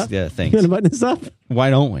full of these things. You want to button this up? Why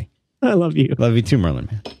don't we? I love you. Love you too, Merlin,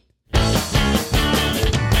 man.